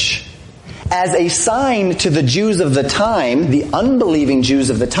church as a sign to the Jews of the time, the unbelieving Jews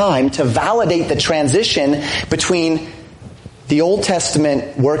of the time, to validate the transition between the Old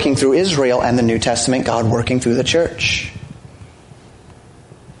Testament working through Israel and the New Testament God working through the church.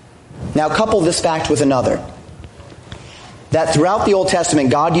 Now couple this fact with another. That throughout the Old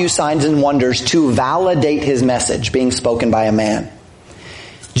Testament, God used signs and wonders to validate his message being spoken by a man.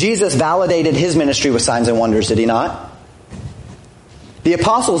 Jesus validated his ministry with signs and wonders, did he not? The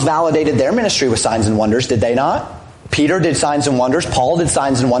apostles validated their ministry with signs and wonders, did they not? Peter did signs and wonders. Paul did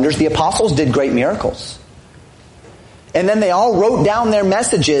signs and wonders. The apostles did great miracles. And then they all wrote down their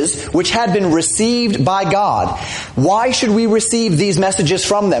messages which had been received by God. Why should we receive these messages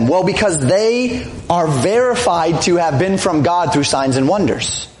from them? Well, because they are verified to have been from God through signs and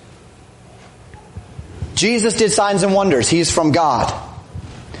wonders. Jesus did signs and wonders. He is from God.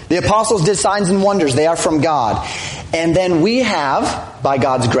 The apostles did signs and wonders. They are from God. And then we have, by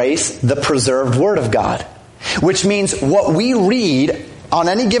God's grace, the preserved Word of God. Which means what we read on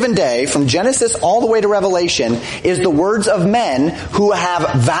any given day, from Genesis all the way to Revelation, is the words of men who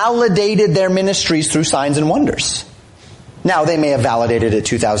have validated their ministries through signs and wonders. Now, they may have validated it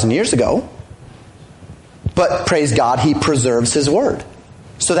 2,000 years ago, but praise God, He preserves His Word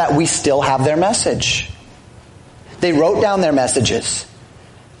so that we still have their message. They wrote down their messages.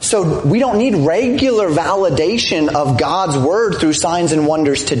 So we don't need regular validation of God's Word through signs and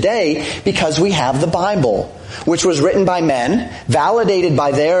wonders today because we have the Bible, which was written by men, validated by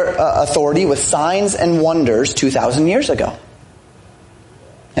their authority with signs and wonders 2,000 years ago.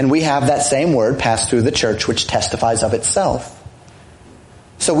 And we have that same Word passed through the church which testifies of itself.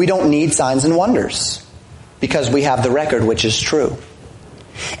 So we don't need signs and wonders because we have the record which is true.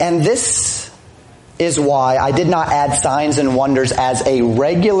 And this is why I did not add signs and wonders as a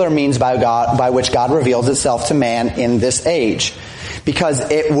regular means by which God reveals itself to man in this age. Because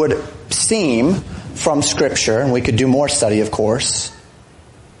it would seem from Scripture, and we could do more study of course,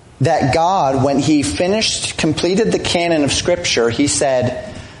 that God, when He completed the canon of Scripture, He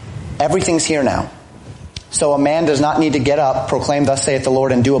said, everything's here now. So a man does not need to get up, proclaim thus saith the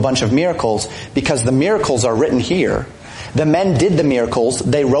Lord, and do a bunch of miracles, because the miracles are written here. The men did the miracles,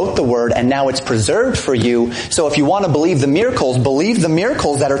 they wrote the Word, and now it's preserved for you. So if you want to believe the miracles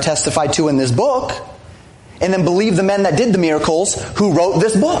that are testified to in this book, and then believe the men that did the miracles who wrote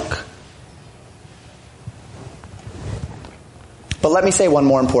this book. But let me say one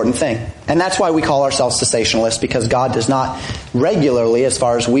more important thing. And that's why we call ourselves cessationalists, because God does not regularly, as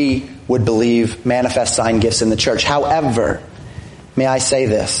far as we would believe, manifest sign gifts in the church. However, may I say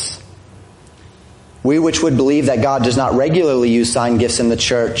this? We which would believe that God does not regularly use sign gifts in the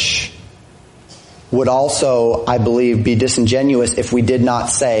church would also, I believe, be disingenuous if we did not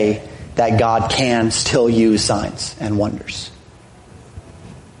say that God can still use signs and wonders.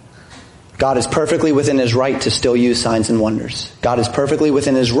 God is perfectly within His right to still use signs and wonders. God is perfectly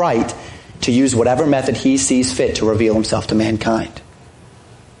within His right to use whatever method He sees fit to reveal Himself to mankind.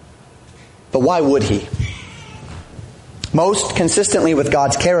 But why would He? Most consistently with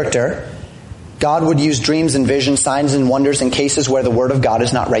God's character, God would use dreams and visions, signs and wonders in cases where the Word of God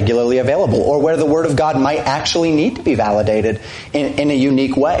is not regularly available, or where the Word of God might actually need to be validated in a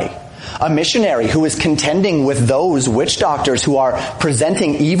unique way. A missionary who is contending with those witch doctors who are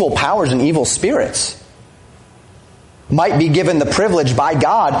presenting evil powers and evil spirits might be given the privilege by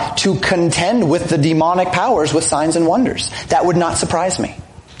God to contend with the demonic powers with signs and wonders. That would not surprise me.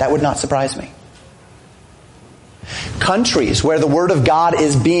 That would not surprise me. Countries where the Word of God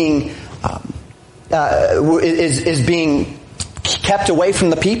is being being kept away from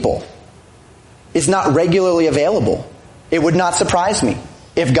the people, is not regularly available. It would not surprise me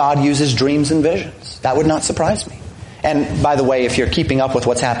if God uses dreams and visions. That would not surprise me. And by the way, if you're keeping up with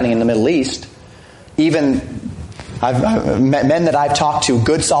what's happening in the Middle East, even men that I've talked to,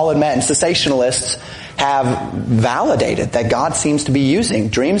 good solid men, cessationalists, have validated that God seems to be using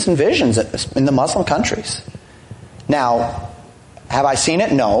dreams and visions in the Muslim countries. Now, have I seen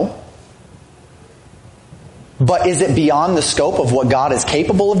it? No. But is it beyond the scope of what God is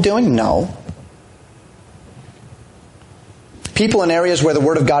capable of doing? No. People in areas where the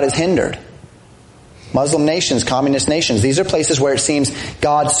Word of God is hindered. Muslim nations, communist nations. These are places where it seems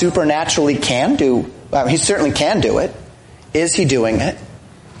God supernaturally can do. He certainly can do it. Is He doing it?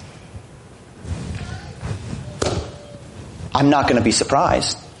 I'm not going to be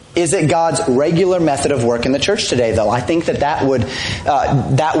surprised. Is it God's regular method of work in the church today, though? I think that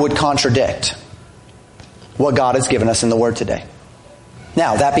would contradict what God has given us in the Word today.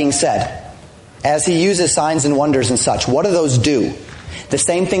 Now, that being said, as He uses signs and wonders and such, what do those do? The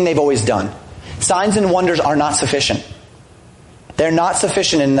same thing they've always done. Signs and wonders are not sufficient. They're not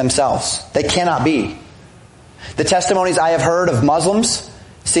sufficient in themselves. They cannot be. The testimonies I have heard of Muslims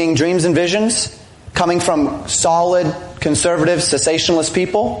seeing dreams and visions coming from solid, conservative, cessationalist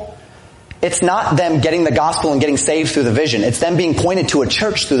people, it's not them getting the gospel and getting saved through the vision. It's them being pointed to a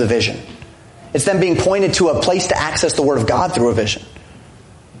church through the vision. It's them being pointed to a place to access the Word of God through a vision.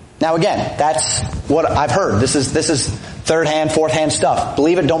 Now again, that's what I've heard. This is third hand, fourth hand stuff.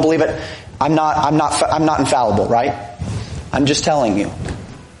 Believe it, don't believe it. I'm not infallible, right? I'm just telling you.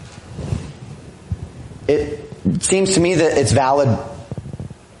 It seems to me that it's valid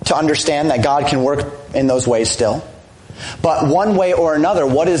to understand that God can work in those ways still. But one way or another,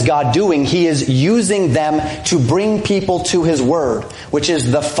 what is God doing? He is using them to bring people to His Word, which is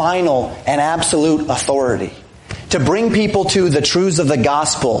the final and absolute authority. To bring people to the truths of the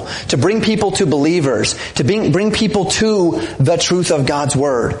gospel, to bring people to believers, to bring people to the truth of God's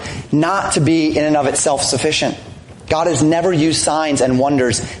Word, not to be in and of itself sufficient. God has never used signs and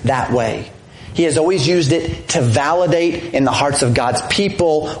wonders that way. He has always used it to validate in the hearts of God's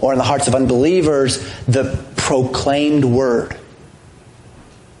people or in the hearts of unbelievers the proclaimed Word.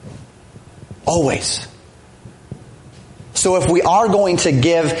 Always. So if we are going to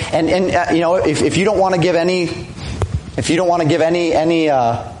give, if you don't want to give any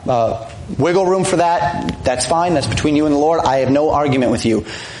wiggle room for that, that's fine. That's between you and the Lord. I have no argument with you.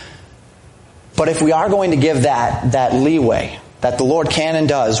 But if we are going to give that leeway, that the Lord can and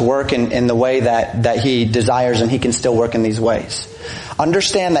does work in the way that He desires, and He can still work in these ways,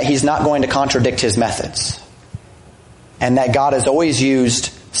 understand that He's not going to contradict His methods. And that God has always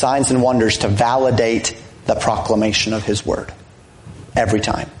used signs and wonders to validate the proclamation of His Word. Every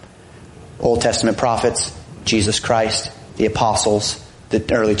time. Old Testament prophets, Jesus Christ, the apostles, the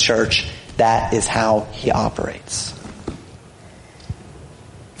early church. That is how He operates.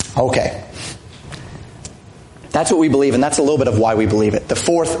 Okay. That's what we believe, and that's a little bit of why we believe it. The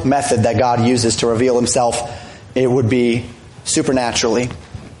fourth method that God uses to reveal Himself, it would be supernaturally,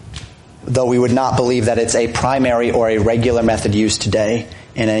 though we would not believe that it's a primary or a regular method used today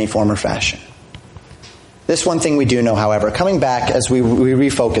in any form or fashion. This one thing we do know, however, coming back as we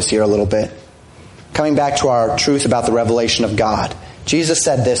refocus here a little bit, coming back to our truth about the revelation of God, Jesus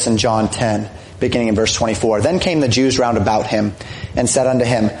said this in John 10, beginning in verse 24. Then came the Jews round about Him and said unto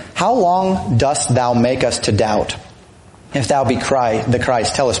Him, How long dost thou make us to doubt? If thou be the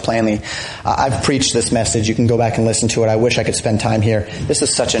Christ, tell us plainly. I've preached this message. You can go back and listen to it. I wish I could spend time here. This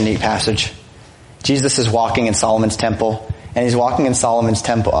is such a neat passage. Jesus is walking in Solomon's temple, and He's walking in Solomon's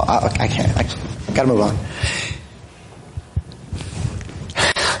temple. I gotta move on.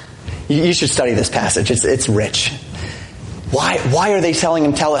 You should study this passage. It's rich. Why are they telling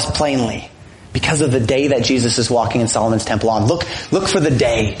Him, tell us plainly? Because of the day that Jesus is walking in Solomon's temple on. Look for the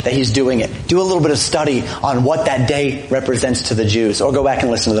day that He's doing it. Do a little bit of study on what that day represents to the Jews. Or go back and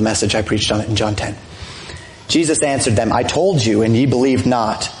listen to the message I preached on it in John 10. Jesus answered them, I told you, and ye believed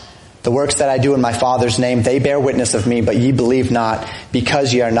not. The works that I do in my Father's name, they bear witness of me, but ye believe not,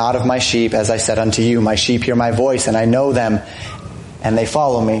 because ye are not of my sheep, as I said unto you. My sheep hear my voice, and I know them, and they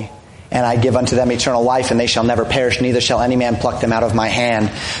follow me. And I give unto them eternal life, and they shall never perish, neither shall any man pluck them out of my hand.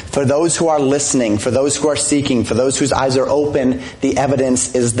 For those who are listening, for those who are seeking, for those whose eyes are open, the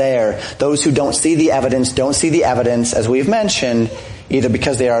evidence is there. Those who don't see the evidence, as we've mentioned, either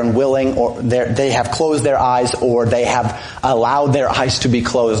because they are unwilling, or they have closed their eyes, or they have allowed their eyes to be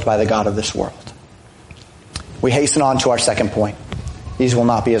closed by the god of this world. We hasten on to our second point. These will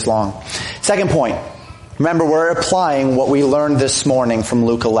not be as long. Second point. Remember, we're applying what we learned this morning from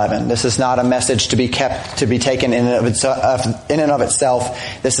Luke 11. This is not a message to be taken in and of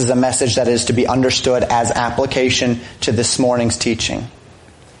itself. This is a message that is to be understood as application to this morning's teaching.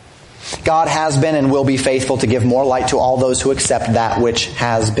 God has been and will be faithful to give more light to all those who accept that which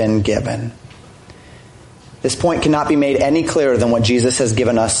has been given. This point cannot be made any clearer than what Jesus has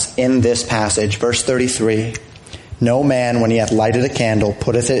given us in this passage. Verse 33. No man, when he hath lighted a candle,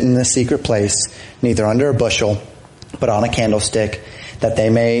 putteth it in a secret place, neither under a bushel, but on a candlestick, that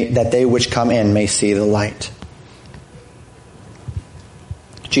they which come in may see the light.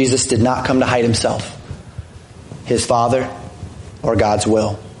 Jesus did not come to hide Himself, His Father, or God's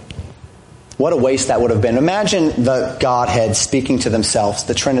will. What a waste that would have been. Imagine the Godhead speaking to themselves,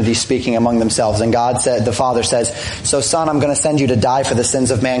 the Trinity speaking among themselves, and the Father says, So son, I'm going to send you to die for the sins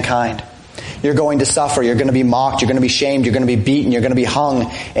of mankind. You're going to suffer. You're going to be mocked. You're going to be shamed. You're going to be beaten. You're going to be hung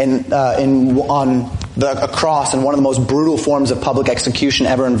on a cross in one of the most brutal forms of public execution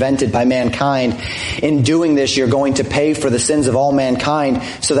ever invented by mankind. In doing this, you're going to pay for the sins of all mankind,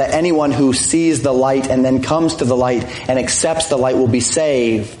 so that anyone who sees the light and then comes to the light and accepts the light will be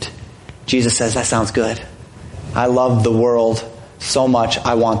saved. Jesus says, that sounds good. I love the world so much.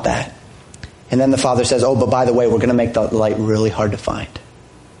 I want that. And then the Father says, oh, but by the way, we're going to make the light really hard to find.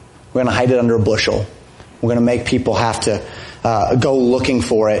 We're going to hide it under a bushel. We're going to make people have to go looking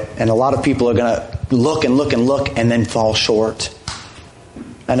for it. And a lot of people are going to look and look and look and then fall short.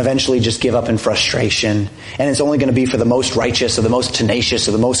 And eventually just give up in frustration. And it's only going to be for the most righteous or the most tenacious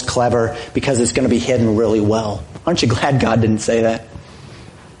or the most clever because it's going to be hidden really well. Aren't you glad God didn't say that?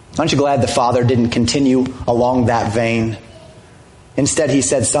 Aren't you glad the Father didn't continue along that vein? Instead, he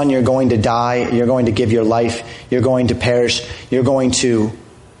said, son, you're going to die. You're going to give your life. You're going to perish. You're going to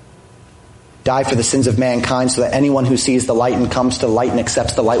die for the sins of mankind so that anyone who sees the light and comes to the light and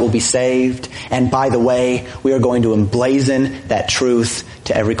accepts the light will be saved. And by the way, we are going to emblazon that truth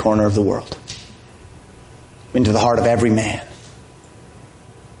to every corner of the world, into the heart of every man.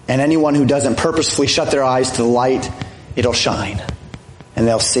 And anyone who doesn't purposefully shut their eyes to the light, it'll shine. And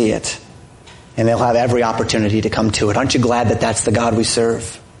they'll see it. And they'll have every opportunity to come to it. Aren't you glad that that's the God we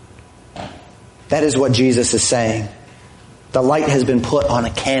serve? That is what Jesus is saying. The light has been put on a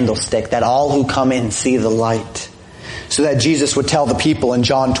candlestick that all who come in see the light. So that Jesus would tell the people in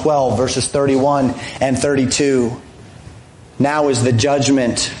John 12 verses 31 and 32, now is the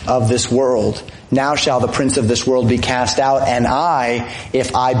judgment of this world. Now shall the prince of this world be cast out, and I,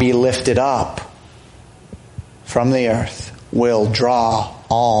 if I be lifted up from the earth, will draw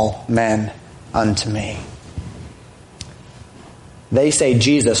all men unto me. They say,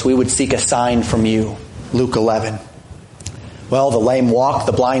 Jesus, we would seek a sign from you. Luke 11. Well, the lame walk,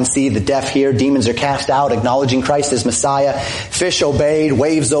 the blind see, the deaf hear, demons are cast out, acknowledging Christ as Messiah. Fish obeyed,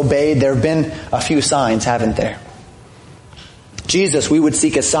 waves obeyed. There have been a few signs, haven't there? Jesus, we would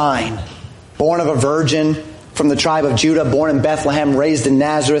seek a sign. Born of a virgin, from the tribe of Judah, born in Bethlehem, raised in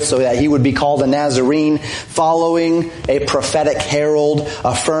Nazareth so that he would be called a Nazarene, following a prophetic herald,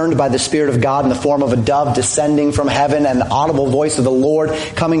 affirmed by the Spirit of God in the form of a dove descending from heaven, and the audible voice of the Lord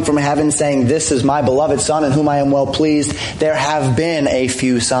coming from heaven saying, this is my beloved Son in whom I am well pleased. There have been a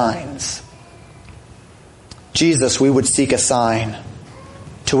few signs. Jesus, we would seek a sign,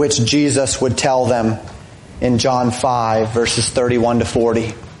 to which Jesus would tell them in John 5 verses 31 to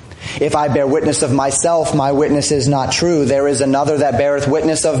 40. If I bear witness of myself, my witness is not true. There is another that beareth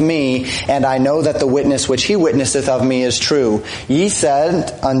witness of me, and I know that the witness which he witnesseth of me is true. Ye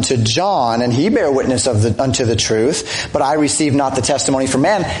said unto John, and he bare witness unto the truth, but I receive not the testimony from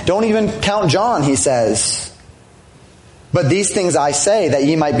man. Don't even count John, he says. But these things I say, that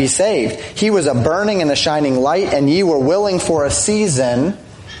ye might be saved. He was a burning and a shining light, and ye were willing for a season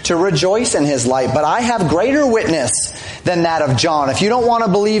to rejoice in his light. But I have greater witness than that of John. If you don't want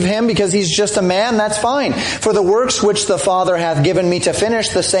to believe him because he's just a man, that's fine. For the works which the Father hath given me to finish,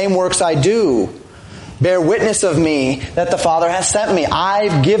 the same works I do. Bear witness of me that the Father hath sent me.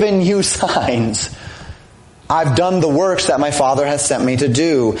 I've given you signs. I've done the works that my Father hath sent me to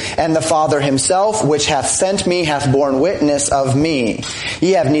do. And the Father himself, which hath sent me, hath borne witness of me.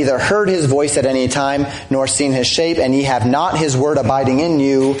 Ye have neither heard his voice at any time, nor seen his shape, and ye have not his word abiding in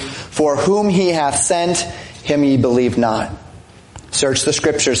you. For whom he hath sent, him ye believe not. Search the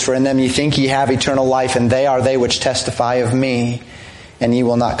Scriptures, for in them ye think ye have eternal life, and they are they which testify of me. And ye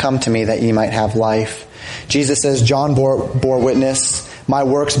will not come to me that ye might have life. Jesus says, John bore witness. My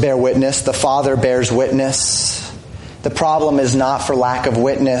works bear witness. The Father bears witness. The problem is not for lack of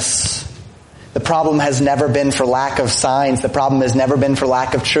witness. The problem has never been for lack of signs. The problem has never been for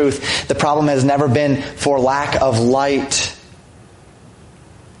lack of truth. The problem has never been for lack of light.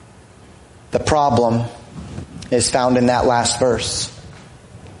 The problem is found in that last verse.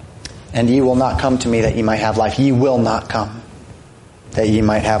 And ye will not come to me that ye might have life. Ye will not come that ye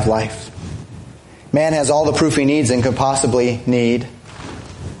might have life. Man has all the proof he needs and could possibly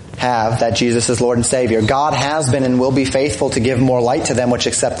have that Jesus is Lord and Savior. God has been and will be faithful to give more light to them which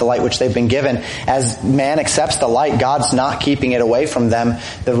accept the light which they've been given. As man accepts the light, God's not keeping it away from them.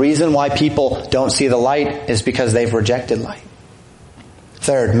 The reason why people don't see the light is because they've rejected light.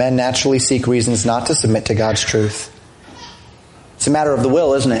 Third, men naturally seek reasons not to submit to God's truth. It's a matter of the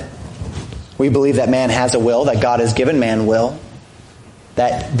will, isn't it? We believe that man has a will, that God has given man will,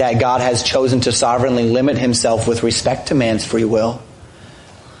 that God has chosen to sovereignly limit himself with respect to man's free will.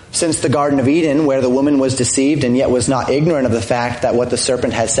 Since the Garden of Eden, where the woman was deceived and yet was not ignorant of the fact that what the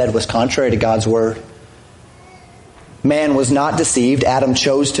serpent had said was contrary to God's word. Man was not deceived. Adam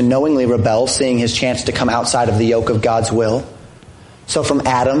chose to knowingly rebel, seeing his chance to come outside of the yoke of God's will. So from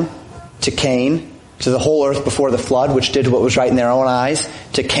Adam to Cain, to the whole earth before the flood, which did what was right in their own eyes,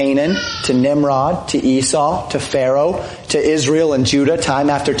 to Canaan, to Nimrod, to Esau, to Pharaoh, to Israel and Judah time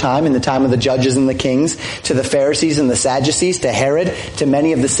after time in the time of the judges and the kings, to the Pharisees and the Sadducees, to Herod, to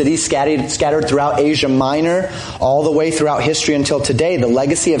many of the cities scattered throughout Asia Minor, all the way throughout history until today. The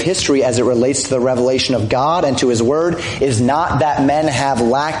legacy of history as it relates to the revelation of God and to His Word is not that men have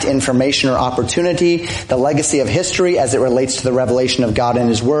lacked information or opportunity. The legacy of history as it relates to the revelation of God and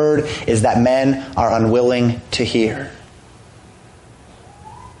His Word is that men are unwilling to hear.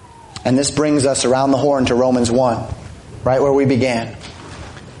 And this brings us around the horn to Romans 1, right where we began.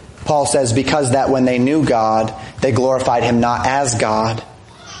 Paul says, because that when they knew God, they glorified Him not as God,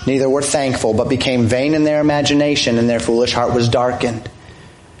 neither were thankful, but became vain in their imagination, and their foolish heart was darkened.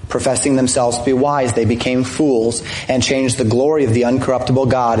 Professing themselves to be wise, they became fools, and changed the glory of the uncorruptible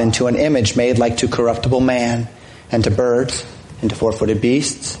God into an image made like to corruptible man, and to birds, and to four-footed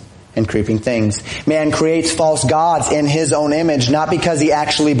beasts, and creeping things. Man creates false gods in his own image, not because he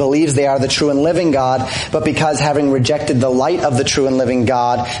actually believes they are the true and living God, but because having rejected the light of the true and living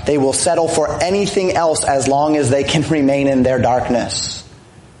God, they will settle for anything else as long as they can remain in their darkness.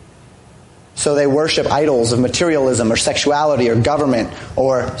 So they worship idols of materialism or sexuality or government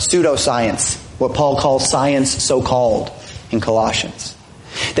or pseudoscience, what Paul calls science so-called in Colossians.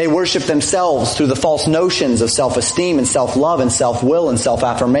 They worship themselves through the false notions of self-esteem and self-love and self-will and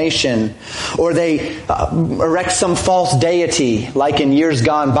self-affirmation. Or they erect some false deity, like in years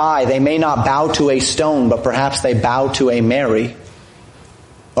gone by. They may not bow to a stone, but perhaps they bow to a Mary.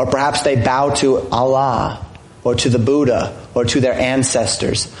 Or perhaps they bow to Allah, or to the Buddha, or to their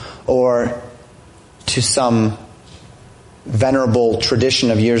ancestors, or to some venerable tradition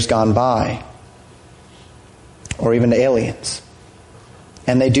of years gone by, or even to aliens.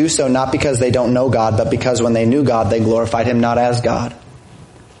 And they do so not because they don't know God, but because when they knew God, they glorified Him not as God.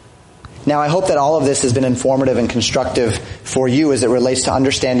 Now, I hope that all of this has been informative and constructive for you as it relates to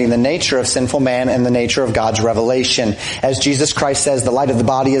understanding the nature of sinful man and the nature of God's revelation. As Jesus Christ says, the light of the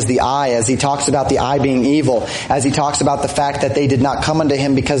body is the eye, as He talks about the eye being evil, as He talks about the fact that they did not come unto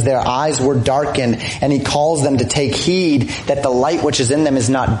Him because their eyes were darkened, and He calls them to take heed that the light which is in them is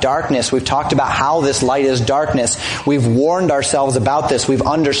not darkness. We've talked about how this light is darkness. We've warned ourselves about this. We've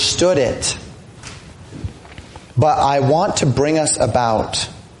understood it. But I want to bring us about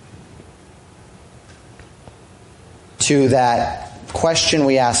to that question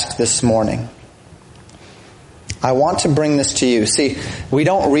we asked this morning. I want to bring this to you. See, we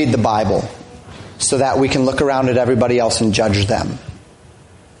don't read the Bible so that we can look around at everybody else and judge them.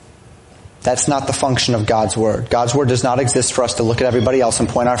 That's not the function of God's Word. God's Word does not exist for us to look at everybody else and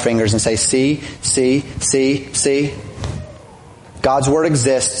point our fingers and say, see. God's Word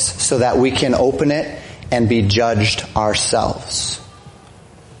exists so that we can open it and be judged ourselves.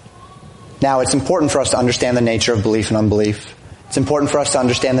 Now, it's important for us to understand the nature of belief and unbelief. It's important for us to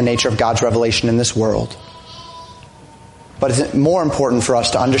understand the nature of God's revelation in this world. But it's more important for us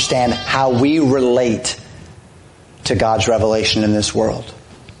to understand how we relate to God's revelation in this world.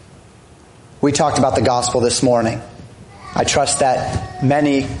 We talked about the gospel this morning. I trust that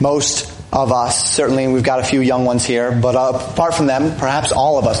most of us, certainly we've got a few young ones here, but apart from them, perhaps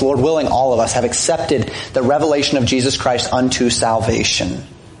all of us, Lord willing, all of us have accepted the revelation of Jesus Christ unto salvation.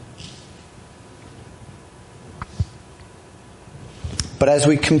 But as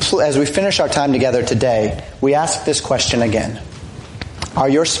we finish our time together today, we ask this question again. Are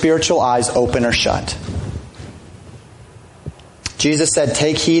your spiritual eyes open or shut? Jesus said,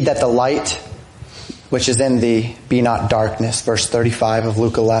 take heed that the light which is in thee be not darkness. Verse 35 of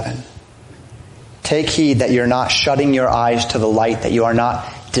Luke 11. Take heed that you're not shutting your eyes to the light, that you are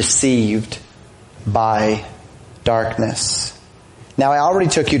not deceived by darkness. Now, I already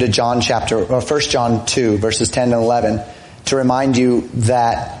took you to 1 John 2, verses 10 and 11, to remind you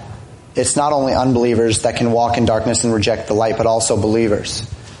that it's not only unbelievers that can walk in darkness and reject the light, but also believers.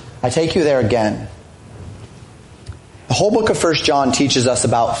 I take you there again. The whole book of 1 John teaches us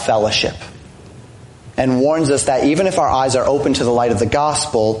about fellowship and warns us that even if our eyes are open to the light of the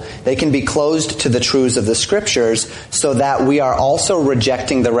gospel, they can be closed to the truths of the scriptures, so that we are also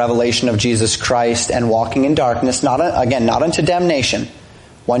rejecting the revelation of Jesus Christ and walking in darkness, not unto damnation.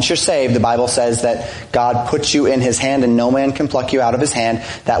 Once you're saved, the Bible says that God puts you in His hand and no man can pluck you out of His hand.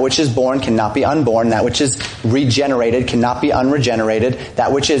 That which is born cannot be unborn. That which is regenerated cannot be unregenerated.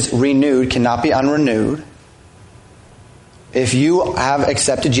 That which is renewed cannot be unrenewed. If you have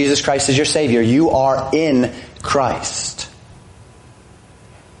accepted Jesus Christ as your Savior, you are in Christ.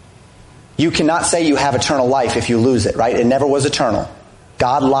 You cannot say you have eternal life if you lose it, right? It never was eternal.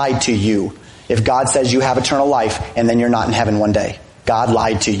 God lied to you. If God says you have eternal life and then you're not in heaven one day, God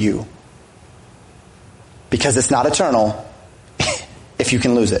lied to you. Because it's not eternal if you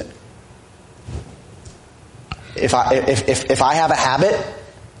can lose it. if I have a habit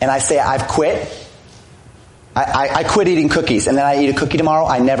and I say I've quit, I quit eating cookies, and then I eat a cookie tomorrow,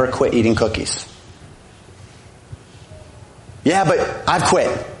 I never quit eating cookies. Yeah, but I've quit.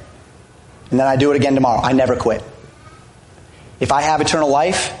 And then I do it again tomorrow. I never quit. If I have eternal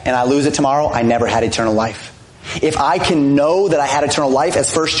life and I lose it tomorrow, I never had eternal life. If I can know that I had eternal life,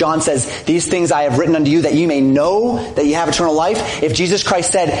 as 1 John says, these things I have written unto you that you may know that you have eternal life. If Jesus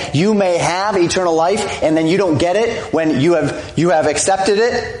Christ said, you may have eternal life, and then you don't get it when you have accepted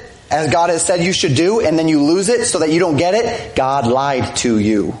it, as God has said you should do, and then you lose it so that you don't get it, God lied to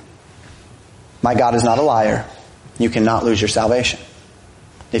you. My God is not a liar. You cannot lose your salvation.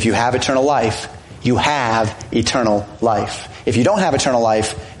 If you have eternal life, you have eternal life. If you don't have eternal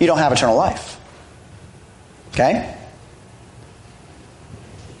life, you don't have eternal life. Okay?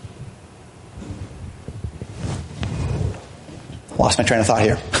 Lost my train of thought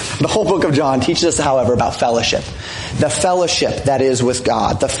here. The whole book of John teaches us, however, about fellowship. The fellowship that is with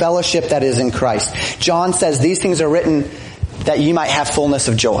God. The fellowship that is in Christ. John says these things are written that you might have fullness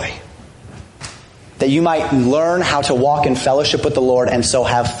of joy. That you might learn how to walk in fellowship with the Lord and so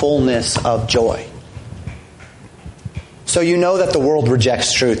have fullness of joy. So you know that the world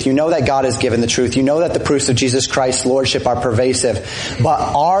rejects truth. You know that God has given the truth. You know that the proofs of Jesus Christ's lordship are pervasive.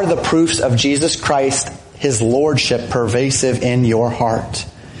 But are the proofs of Jesus Christ, His lordship, pervasive in your heart?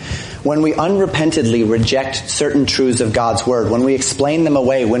 When we unrepentantly reject certain truths of God's Word, when we explain them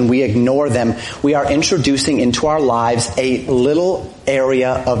away, when we ignore them, we are introducing into our lives a little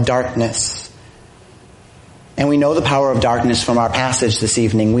area of darkness. And we know the power of darkness from our passage this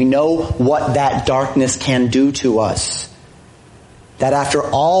evening. We know what that darkness can do to us. That after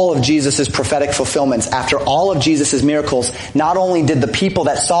all of Jesus' prophetic fulfillments, after all of Jesus' miracles, not only did the people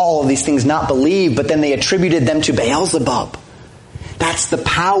that saw all of these things not believe, but then they attributed them to Beelzebub. That's the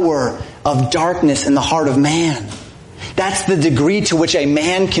power of darkness in the heart of man. That's the degree to which a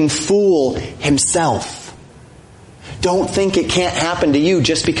man can fool himself. Don't think it can't happen to you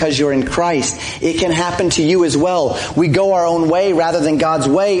just because you're in Christ. It can happen to you as well. We go our own way rather than God's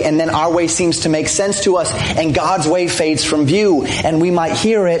way, and then our way seems to make sense to us, and God's way fades from view. And we might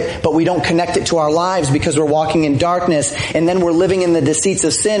hear it, but we don't connect it to our lives because we're walking in darkness, and then we're living in the deceits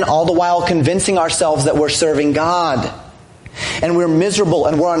of sin, all the while convincing ourselves that we're serving God. And we're miserable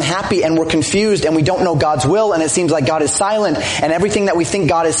and we're unhappy and we're confused and we don't know God's will, and it seems like God is silent, and everything that we think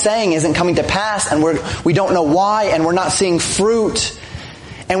God is saying isn't coming to pass, and we don't know why, and we're not seeing fruit.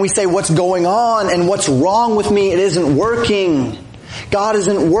 And we say, what's going on and what's wrong with me? It isn't working. God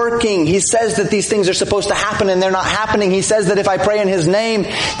isn't working. He says that these things are supposed to happen and they're not happening. He says that if I pray in His name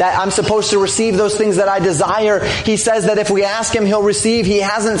that I'm supposed to receive those things that I desire. He says that if we ask Him, He'll receive. He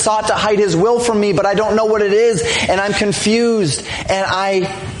hasn't sought to hide His will from me, but I don't know what it is, and I'm confused, and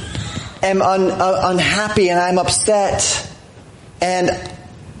I am unhappy, and I'm upset, and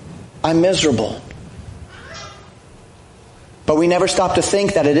I'm miserable. But we never stop to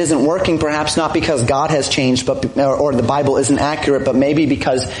think that it isn't working, perhaps not because God has changed or the Bible isn't accurate, but maybe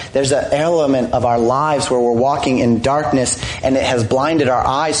because there's an element of our lives where we're walking in darkness and it has blinded our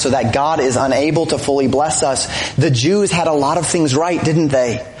eyes so that God is unable to fully bless us. The Jews had a lot of things right, didn't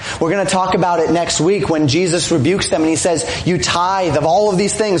they? We're going to talk about it next week when Jesus rebukes them and He says, you tithe of all of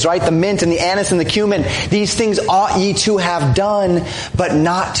these things, right? The mint and the anise and the cumin. These things ought ye to have done, but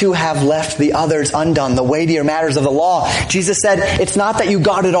not to have left the others undone, the weightier matters of the law. Jesus said, it's not that you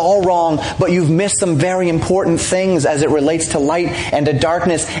got it all wrong, but you've missed some very important things as it relates to light and to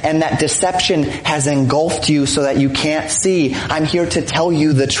darkness, and that deception has engulfed you so that you can't see. I'm here to tell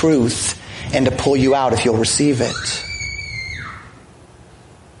you the truth and to pull you out if you'll receive it.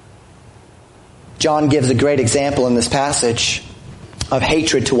 John gives a great example in this passage of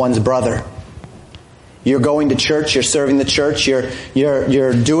hatred to one's brother. You're going to church, you're serving the church,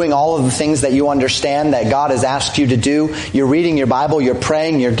 you're doing all of the things that you understand that God has asked you to do. You're reading your Bible, you're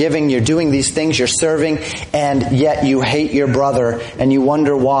praying, you're giving, you're doing these things, you're serving, and yet you hate your brother and you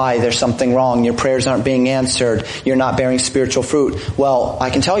wonder why there's something wrong. Your prayers aren't being answered. You're not bearing spiritual fruit. Well,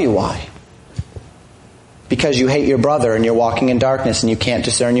 I can tell you why. Because you hate your brother and you're walking in darkness and you can't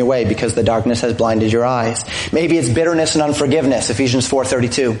discern your way because the darkness has blinded your eyes. Maybe it's bitterness and unforgiveness, Ephesians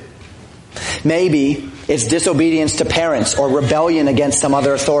 4:32. Maybe it's disobedience to parents or rebellion against some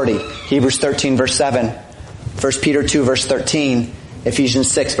other authority, Hebrews 13 verse 7, 1 Peter 2 verse 13, Ephesians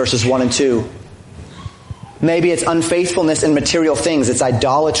 6 verses 1 and 2. Maybe it's unfaithfulness in material things. It's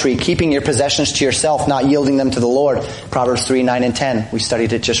idolatry, keeping your possessions to yourself, not yielding them to the Lord, Proverbs 3, 9 and 10. We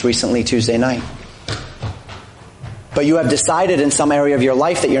studied it just recently Tuesday night. But but you have decided in some area of your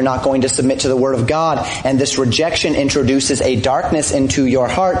life that you're not going to submit to the Word of God, and this rejection introduces a darkness into your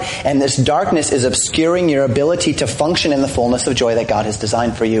heart, and this darkness is obscuring your ability to function in the fullness of joy that God has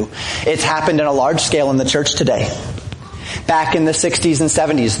designed for you. It's happened on a large scale in the church today. Back in the 60s and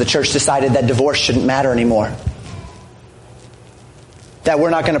 70s, the church decided that divorce shouldn't matter anymore. That we're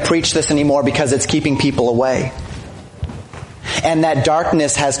not going to preach this anymore because it's keeping people away. And that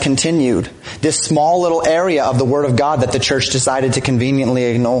darkness has continued. This small little area of the Word of God that the church decided to conveniently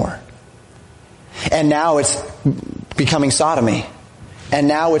ignore. And now it's becoming sodomy. And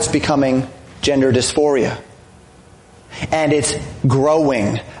now it's becoming gender dysphoria. And it's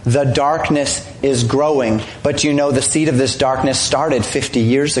growing. The darkness is growing. But you know, the seed of this darkness started 50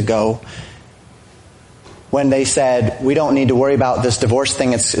 years ago when they said, we don't need to worry about this divorce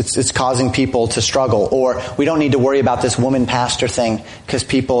thing, it's causing people to struggle. Or we don't need to worry about this woman pastor thing because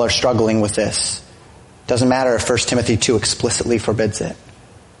people are struggling with this. Doesn't matter if 1 Timothy 2 explicitly forbids it.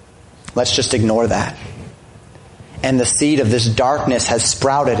 Let's just ignore that. And the seed of this darkness has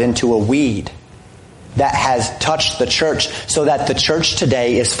sprouted into a weed that has touched the church, so that the church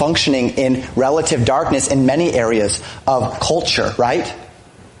today is functioning in relative darkness in many areas of culture, right?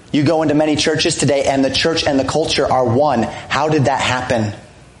 You go into many churches today and the church and the culture are one. How did that happen?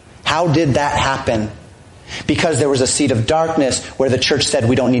 How did that happen? Because there was a seed of darkness where the church said,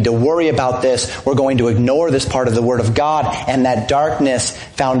 we don't need to worry about this. We're going to ignore this part of the Word of God. And that darkness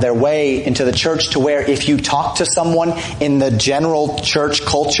found their way into the church to where if you talk to someone in the general church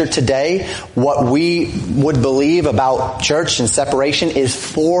culture today, what we would believe about church and separation is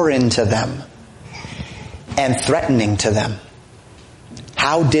foreign to them and threatening to them.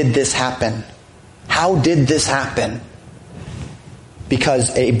 How did this happen? How did this happen?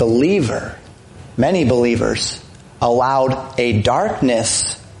 Because a believer, many believers, allowed a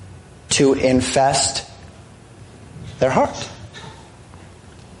darkness to infest their heart.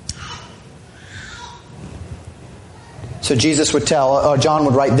 So Jesus would John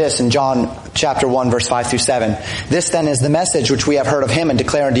would write this in John chapter 1, verse 5 through 7. This then is the message which we have heard of him and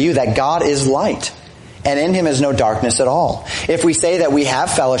declare unto you, that God is light, and in him is no darkness at all. If we say that we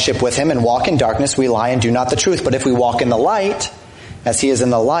have fellowship with him and walk in darkness, we lie and do not the truth. But if we walk in the light, as he is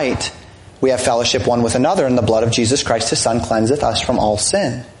in the light, we have fellowship one with another, and the blood of Jesus Christ his Son cleanseth us from all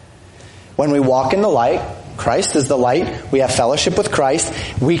sin. When we walk in the light, Christ is the light, we have fellowship with Christ,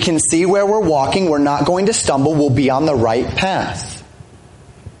 we can see where we're walking, we're not going to stumble, we'll be on the right path.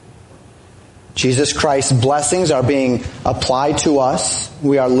 Jesus Christ's blessings are being applied to us.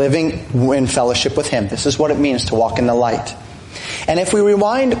 We are living in fellowship with him. This is what it means to walk in the light. And if we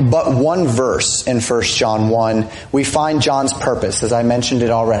rewind but one verse in 1 John 1, we find John's purpose, as I mentioned it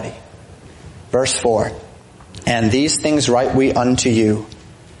already. Verse 4, and these things write we unto you,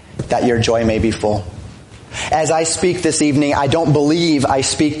 that your joy may be full. As I speak this evening, I don't believe I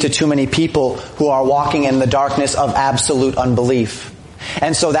speak to too many people who are walking in the darkness of absolute unbelief.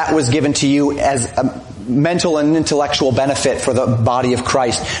 And so that was given to you as a mental and intellectual benefit for the body of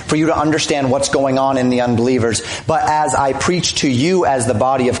Christ, for you to understand what's going on in the unbelievers. But as I preach to you as the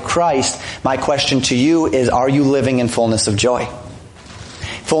body of Christ, my question to you is, are you living in fullness of joy?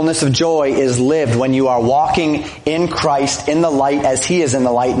 Fullness of joy is lived when you are walking in Christ, in the light as he is in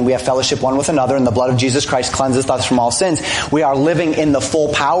the light, and we have fellowship one with another, and the blood of Jesus Christ cleanseth us from all sins. We are living in the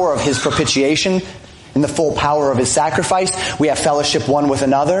full power of his propitiation, in the full power of his sacrifice. We have fellowship one with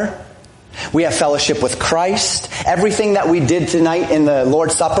another. We have fellowship with Christ. Everything that we did tonight in the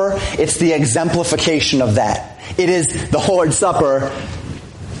Lord's Supper, it's the exemplification of that. It is the Lord's Supper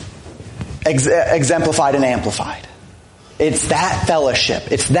exemplified and amplified. It's that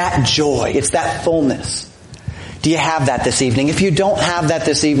fellowship. It's that joy. It's that fullness. Do you have that this evening? If you don't have that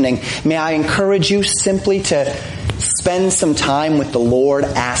this evening, may I encourage you simply to spend some time with the Lord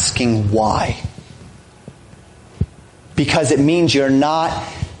asking why. Because it means you're not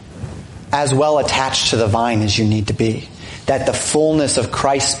as well attached to the vine as you need to be. That the fullness of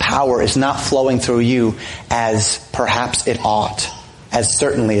Christ's power is not flowing through you as perhaps it ought, as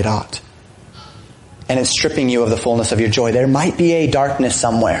certainly it ought. And it's stripping you of the fullness of your joy. There might be a darkness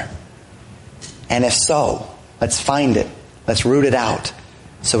somewhere. And if so, let's find it. Let's root it out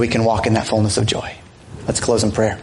so we can walk in that fullness of joy. Let's close in prayer.